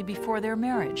shortly before their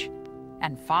marriage,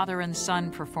 and father and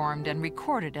son performed and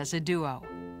recorded as a duo.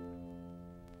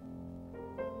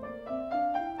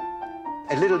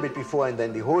 A little bit before, and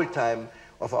then the whole time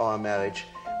of our marriage,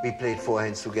 we played four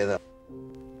hands together.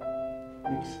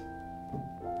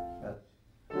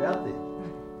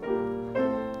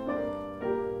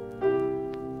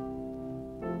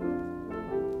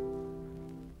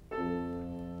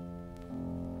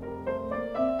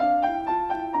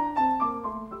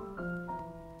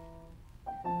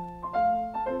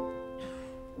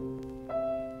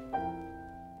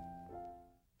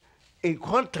 In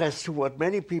contrast to what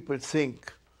many people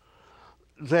think,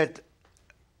 that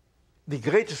the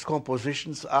greatest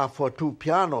compositions are for two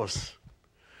pianos,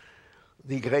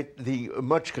 the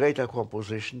much greater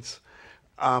compositions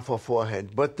are for four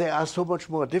hands. But they are so much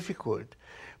more difficult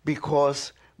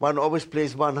because one always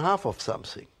plays one half of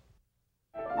something.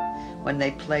 When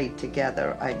they played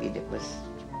together, I mean, it was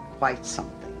quite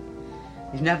something.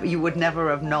 You would never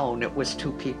have known it was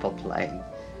two people playing.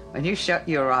 When you shut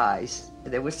your eyes,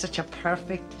 there was such a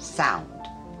perfect sound.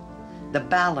 The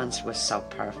balance was so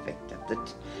perfect.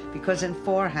 Because in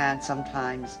four hands,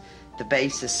 sometimes the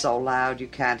bass is so loud you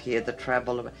can't hear the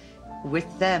treble. With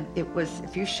them, it was,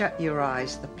 if you shut your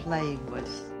eyes, the playing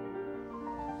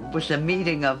was a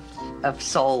meeting of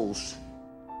souls.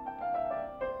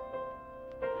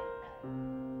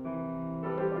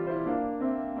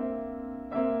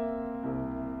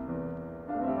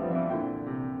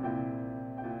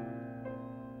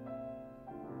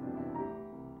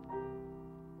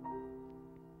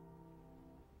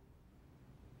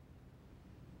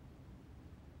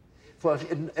 For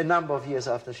a number of years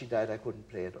after she died, I couldn't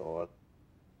play at all.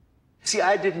 See,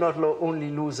 I did not only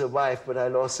lose a wife, but I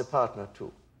lost a partner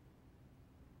too.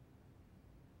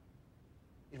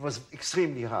 It was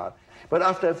extremely hard. But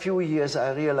after a few years,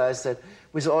 I realized that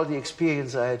with all the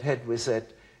experience I had had with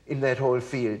that, in that whole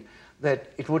field,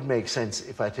 that it would make sense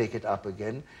if I take it up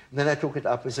again. And then I took it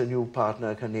up with a new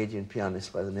partner, a Canadian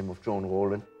pianist by the name of Joan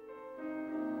Rowland.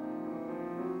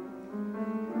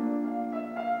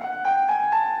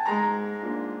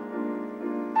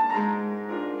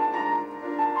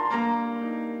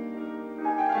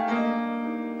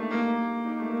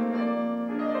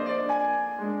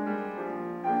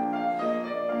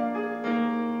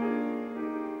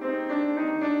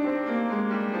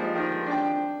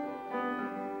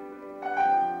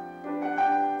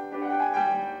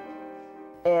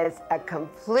 It's a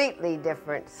completely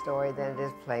different story than it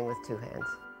is playing with two hands.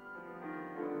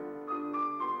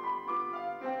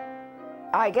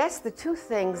 I guess the two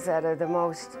things that are that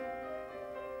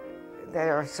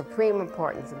are of supreme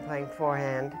importance in playing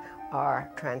four-hand are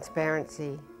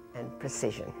transparency and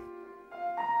precision.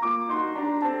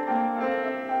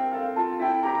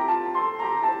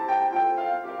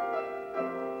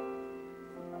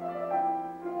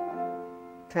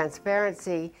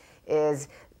 Transparency is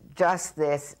just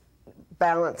this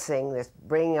balancing, this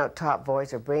bringing out top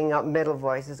voice or bringing out middle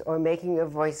voices or making your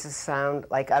voices sound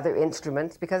like other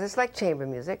instruments, because it's like chamber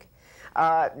music,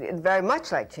 very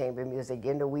much like chamber music,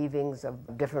 interweavings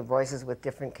of different voices with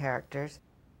different characters.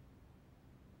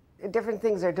 Different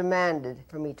things are demanded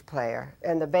from each player.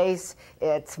 And the bass,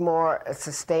 it's more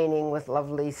sustaining with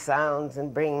lovely sounds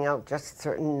and bringing out just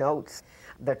certain notes.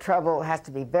 The treble has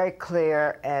to be very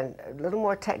clear and a little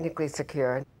more technically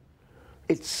secure.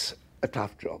 It's a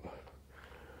tough job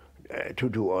to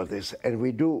do all this, and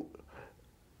we do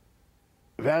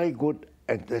very good,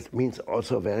 and that means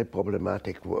also very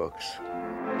problematic works.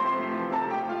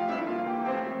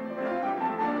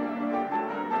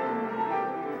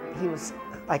 He was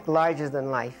like larger than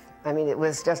life. I mean, it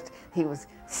was just, he was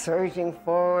surging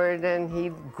forward and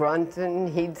he'd grunt and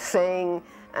he'd sing,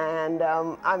 and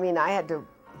I mean, I had to,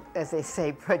 as they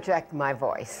say, project my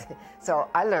voice. So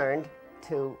I learned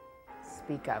to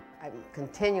speak up. I'm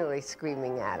continually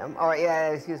screaming at him. Or, yeah,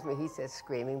 excuse me, he says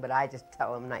screaming, but I just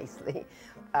tell him nicely.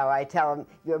 Or I tell him,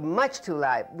 you're much too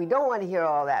loud. We don't want to hear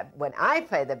all that. When I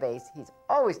play the bass, he's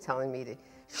always telling me to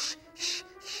shh, shh,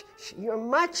 shh, shh. You're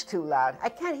much too loud. I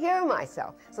can't hear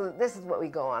myself. So this is what we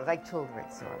go on, like children,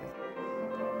 sort of.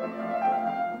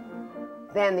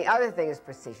 Then the other thing is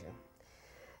precision.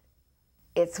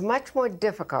 It's much more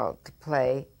difficult to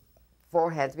play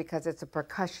four hands because it's a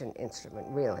percussion instrument,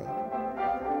 really.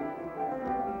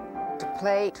 To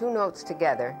play two notes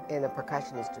together in a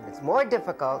percussion instrument is more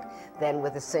difficult than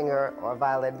with a singer or a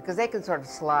violin because they can sort of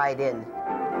slide in.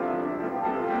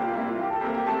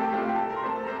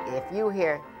 If you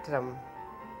hear ta-dum,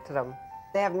 ta-dum,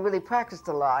 they haven't really practiced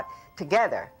a lot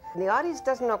together. And the audience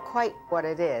doesn't know quite what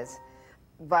it is,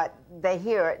 but they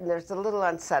hear it and there's a little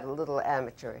unsettled, a little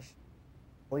amateurish.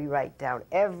 We write down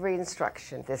every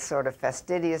instruction, this sort of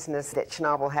fastidiousness that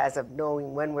Schnabel has of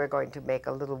knowing when we're going to make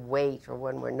a little weight or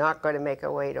when we're not going to make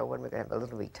a weight or when we're going to have a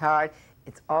little retard.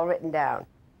 It's all written down.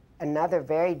 Another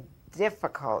very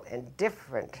difficult and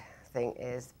different thing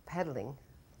is pedaling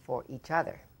for each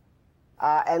other.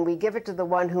 And we give it to the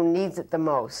one who needs it the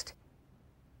most.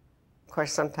 Of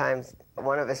course, sometimes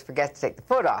one of us forgets to take the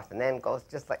foot off and then goes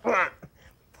just like,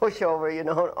 push over, you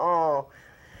know, and oh.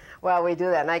 Well, we do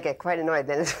that, and I get quite annoyed.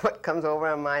 Then his foot comes over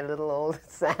on my little old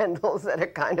sandals that are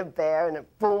kind of bare, and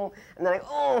it, boom, and then I go,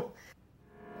 oh!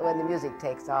 When the music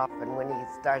takes off, and when he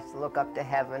starts to look up to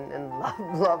heaven and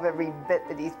love every bit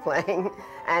that he's playing,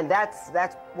 and that's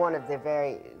one of the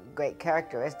very great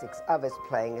characteristics of his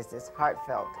playing is this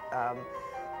heartfelt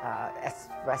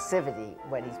expressivity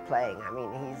when he's playing. I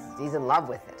mean, he's in love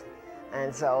with it,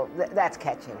 and so that's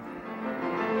catching.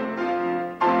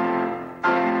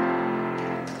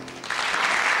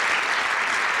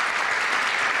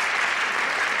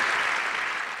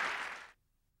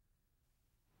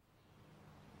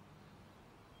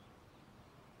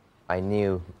 I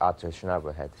knew Arthur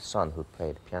Schnabel had a son who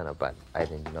played piano, but I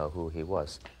didn't know who he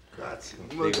was. Grazie.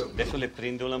 Adesso le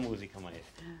prendo la musica,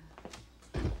 maestro.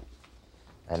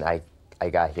 And I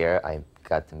got here, I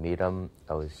got to meet him.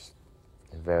 I was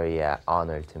very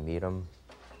honored to meet him.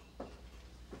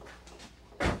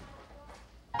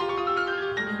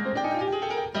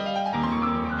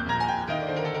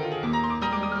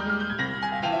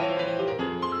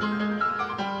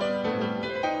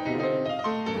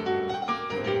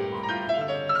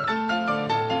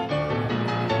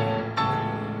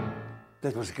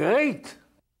 That was great.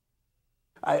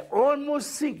 I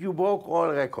almost think you broke all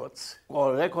records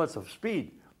of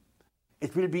speed.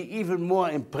 It will be even more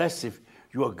impressive,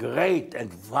 your great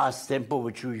and fast tempo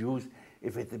which you use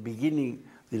if at the beginning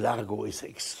the largo is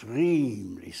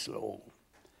extremely slow.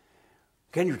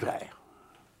 Can you try?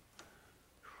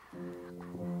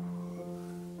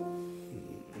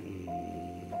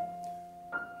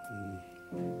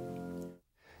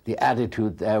 The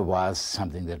attitude there was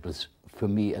something that was, for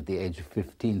me, at the age of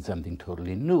 15, something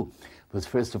totally new. It was,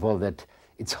 first of all, that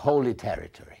it's holy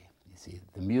territory. You see,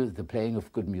 the playing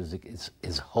of good music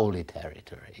is holy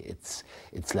territory. It's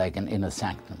like an inner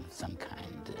sanctum of some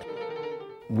kind.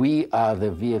 We are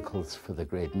the vehicles for the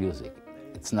great music.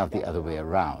 It's not the other way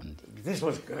around. This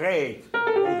was great.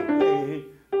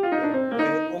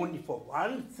 Only for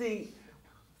one thing,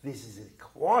 this is a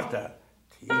quarter.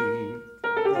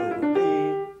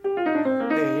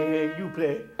 You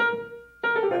play.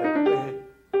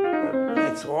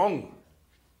 That's wrong.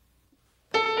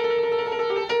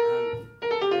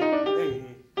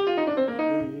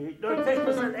 No, that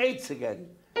was an eighth again.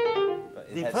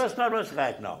 The first one was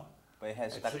right now. But it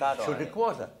has staccato So on the it.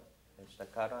 quarter. There's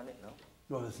staccato on it, no?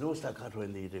 No, there's no staccato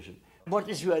in the edition. What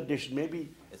is your edition?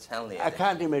 Maybe It's Hanley. I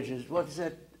can't imagine. What is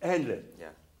that? Handel.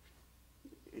 Yeah.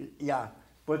 Yeah,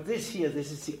 but this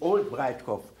is the old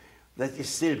Breitkopf. That is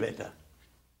still better.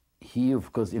 He,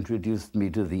 of course, introduced me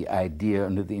to the idea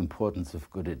and to the importance of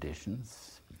good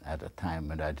editions at a time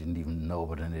when I didn't even know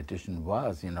what an edition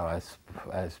was. You know, I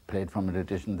played from an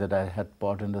edition that I had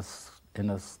bought in a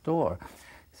store.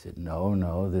 He said,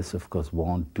 no, this of course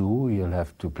won't do. You'll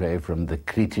have to play from the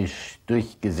kritisch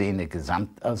durchgesehene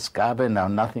Gesamtausgabe. Now,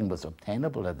 nothing was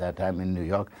obtainable at that time in New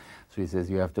York. So he says,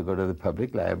 you have to go to the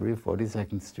public library,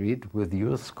 42nd Street, with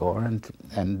your score and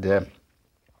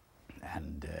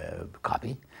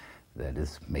copy. That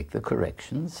is, make the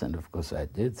corrections. And of course I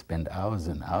did spend hours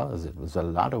and hours. It was a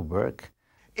lot of work.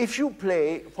 If you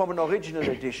play from an original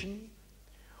edition,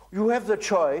 you have the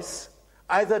choice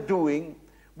either doing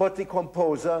what the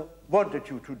composer wanted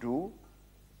you to do,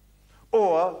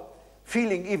 or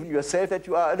feeling even yourself that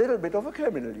you are a little bit of a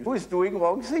criminal who is doing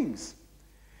wrong things.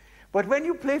 But when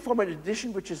you play from an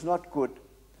edition which is not good,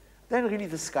 then really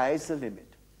the sky is the limit.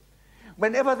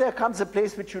 Whenever there comes a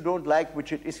place which you don't like,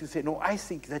 which it is, you say, no, I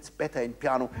think that's better in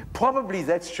piano. Probably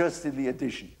that's just in the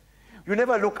edition. You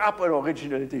never look up an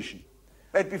original edition.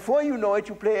 And before you know it,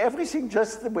 you play everything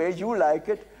just the way you like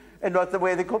it and not the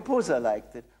way the composer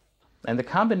liked it. And the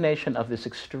combination of this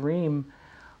extreme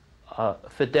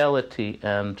fidelity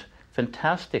and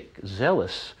fantastic,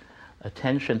 zealous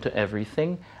attention to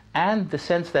everything, and the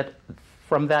sense that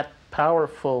from that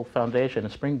powerful foundation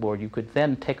and springboard, you could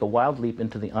then take a wild leap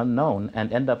into the unknown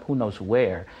and end up who knows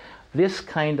where. This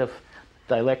kind of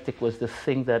dialectic was the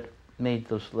thing that made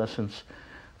those lessons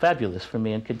fabulous for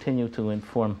me and continue to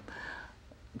inform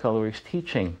Karl Ulrich's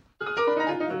teaching.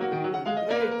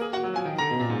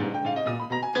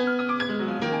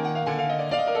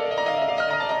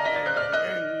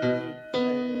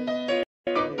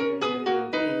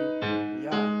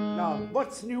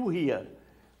 What's new here?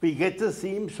 We get the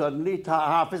theme suddenly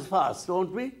half as fast,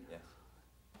 don't we? Yes.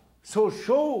 So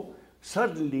show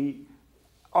suddenly,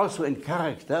 also in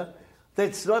character,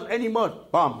 that's not anymore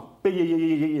bum, but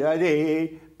play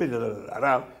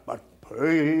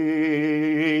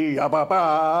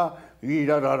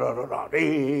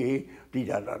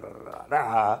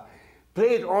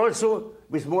it also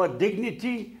with more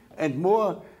dignity and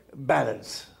more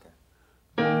balance.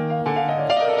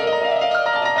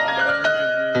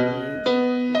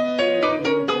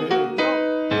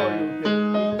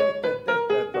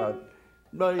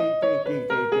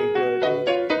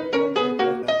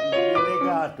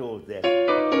 Legato there.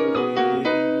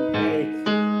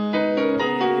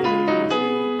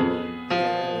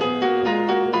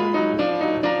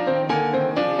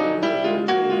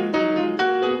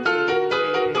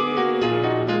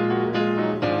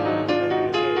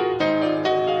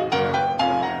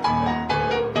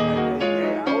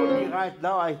 Right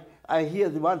now I hear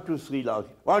the 1, 2, 3 loud.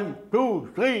 1,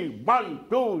 2, 3, 1,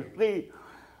 2, 3.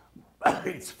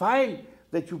 It's fine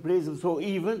that you play them so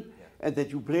even and that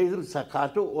you play them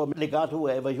staccato or legato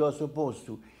wherever you're supposed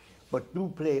to. But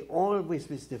do play always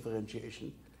with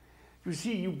differentiation. You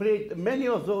see, you played many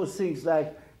of those things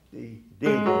like you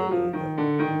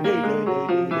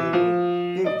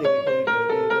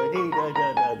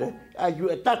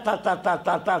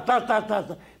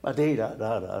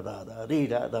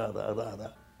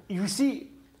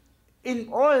see, in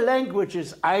all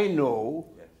languages I know,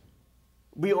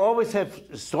 we always have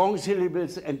strong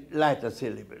syllables and lighter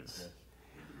syllables. Yes.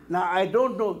 Now, I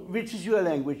don't know, which is your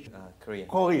language? Korean.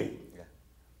 Korean. Yeah.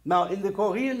 Now, in the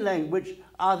Korean language,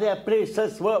 are there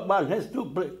places where one has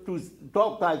to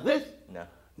talk like this? No.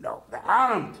 No, there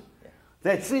aren't. Yeah.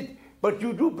 That's it. But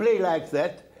you do play like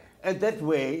that, and that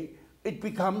way it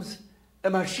becomes a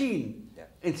machine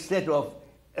instead of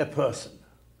a person.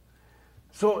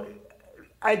 So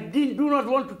I do not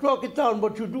want to talk it down.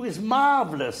 What you do is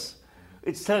marvelous.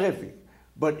 It's terrific.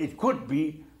 But it could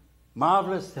be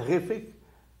marvelous, terrific,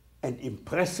 and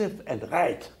impressive and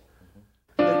right.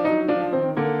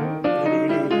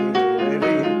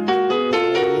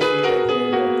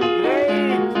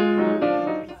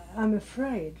 I'm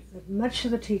afraid that much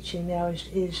of the teaching now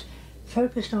is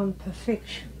focused on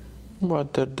perfection. Well,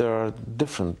 there are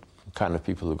different kind of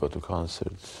people who go to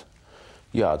concerts.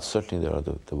 Yeah, certainly there are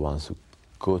the ones who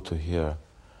go to hear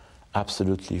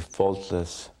absolutely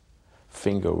faultless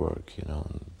finger work, you know,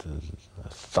 the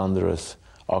thunderous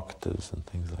octaves and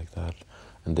things like that,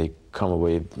 and they come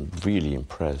away really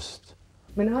impressed.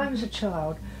 When I was a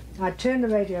child, I turned the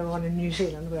radio on in New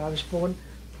Zealand, where I was born,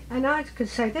 and I could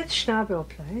say, that's Schnabel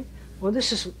playing, or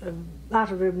this is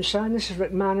Arthur Rubinstein, this is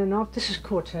Rachmaninoff, this is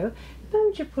Cortot. The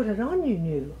moment you put it on, you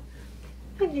knew.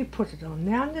 And you put it on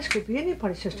now, and this could be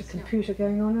anybody, it's just a computer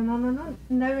going on and on and on.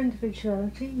 No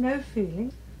individuality, no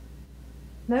feeling,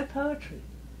 no poetry.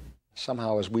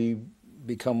 Somehow, as we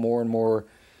become more and more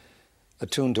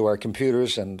attuned to our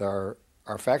computers and our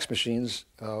fax machines,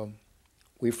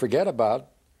 we forget about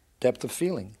depth of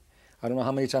feeling. I don't know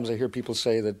how many times I hear people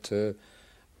say that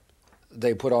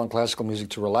they put on classical music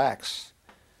to relax.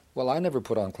 Well, I never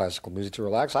put on classical music to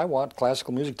relax. I want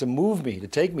classical music to move me, to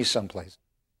take me someplace.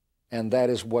 And that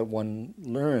is what one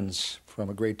learns from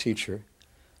a great teacher,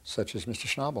 such as Mr.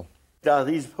 Schnabel. There are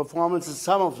these performances,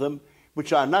 some of them,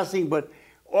 which are nothing but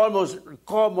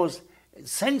almost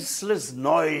senseless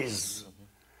noise.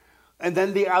 And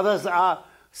then the others are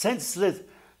senseless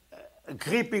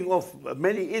creeping of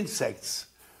many insects.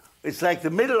 It's like the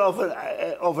middle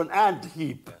of an ant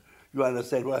heap, you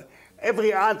understand? Well,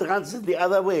 every ant runs in the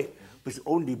other way, with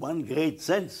only one great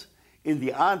sense. In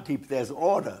the ant heap, there's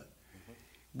order.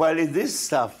 While in this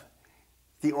stuff,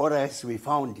 the order has to be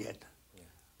found yet.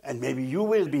 And maybe you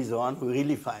will be the one who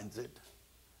really finds it.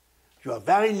 You are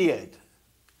very near it.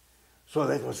 So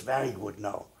that was very good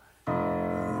now.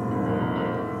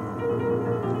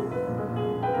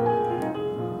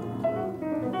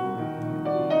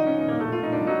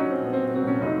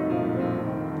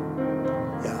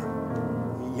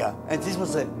 Yeah, and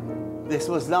this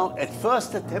was now at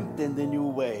first attempt in the new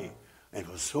way, and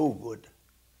it was so good.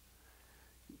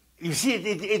 You see,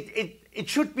 it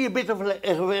should be a bit of a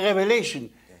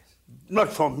revelation,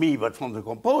 not from me, but from the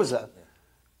composer.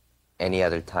 Any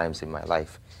other times in my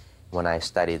life, when I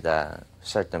studied a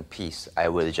certain piece, I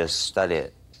would just study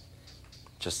it,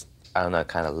 just, I don't know,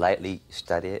 kind of lightly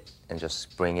study it, and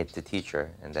just bring it to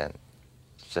teacher, and then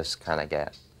just kind of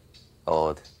get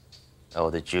all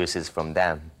the juices from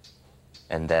them,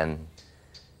 and then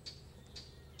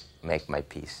make my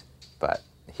piece. But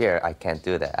here, I can't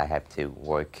do that. I have to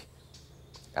work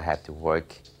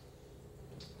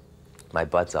my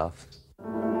butts off.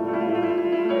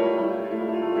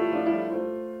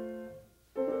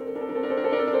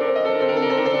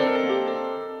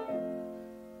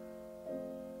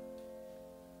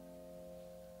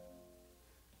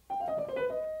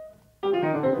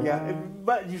 Yeah,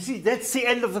 but you see, that's the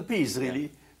end of the piece,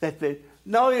 really.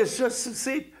 Now it's just to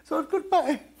say, so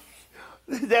goodbye.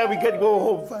 There we can go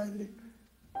home finally.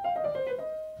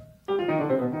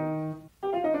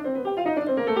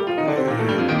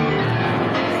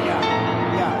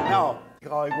 Yeah, now.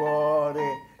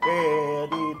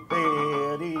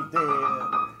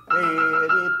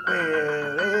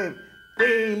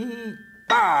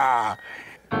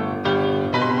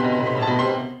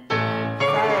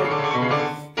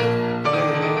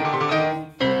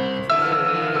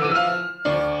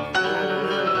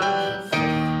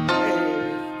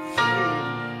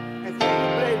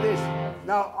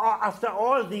 After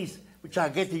all these, which are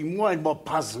getting more and more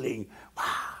puzzling,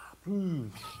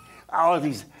 all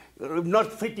these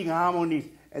not fitting harmonies,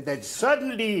 and then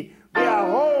suddenly we are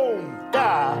home.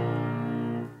 Da.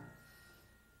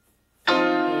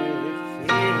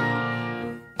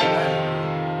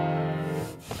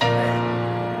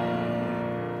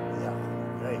 Yeah,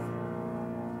 great.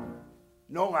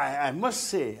 No, I must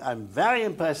say, I'm very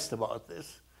impressed about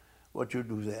this, what you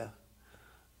do there.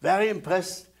 Very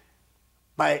impressed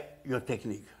by your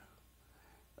technique.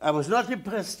 I was not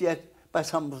impressed yet by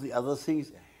some of the other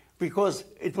things because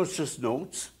it was just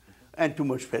notes and too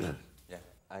much pedal. Yeah,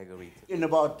 I agree. In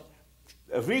about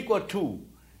a week or two,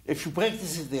 if you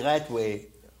practice it the right way,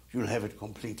 you'll have it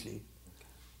completely.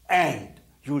 And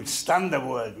you'll stun the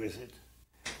world with it.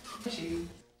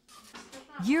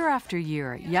 Year after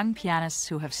year, young pianists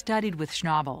who have studied with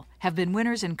Schnabel have been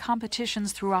winners in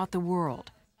competitions throughout the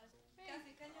world.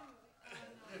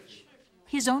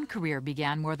 His own career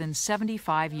began more than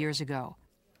 75 years ago.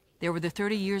 There were the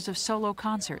 30 years of solo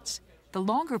concerts, the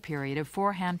longer period of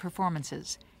four-hand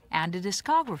performances, and a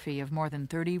discography of more than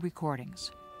 30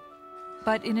 recordings.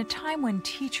 But in a time when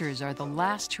teachers are the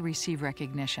last to receive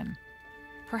recognition,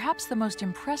 perhaps the most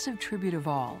impressive tribute of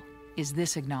all is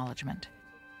this acknowledgement.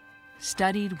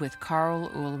 Studied with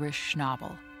Karl Ulrich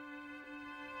Schnabel.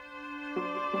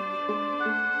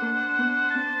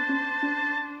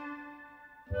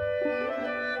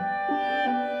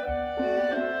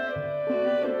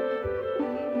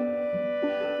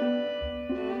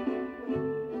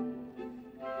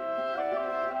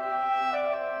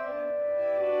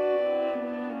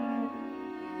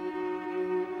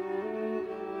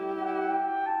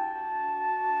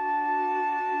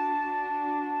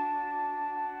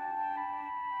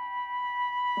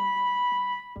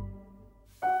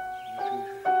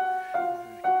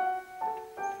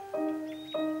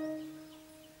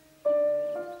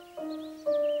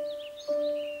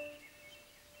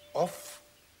 Off?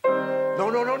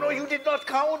 No, you did not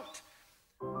count.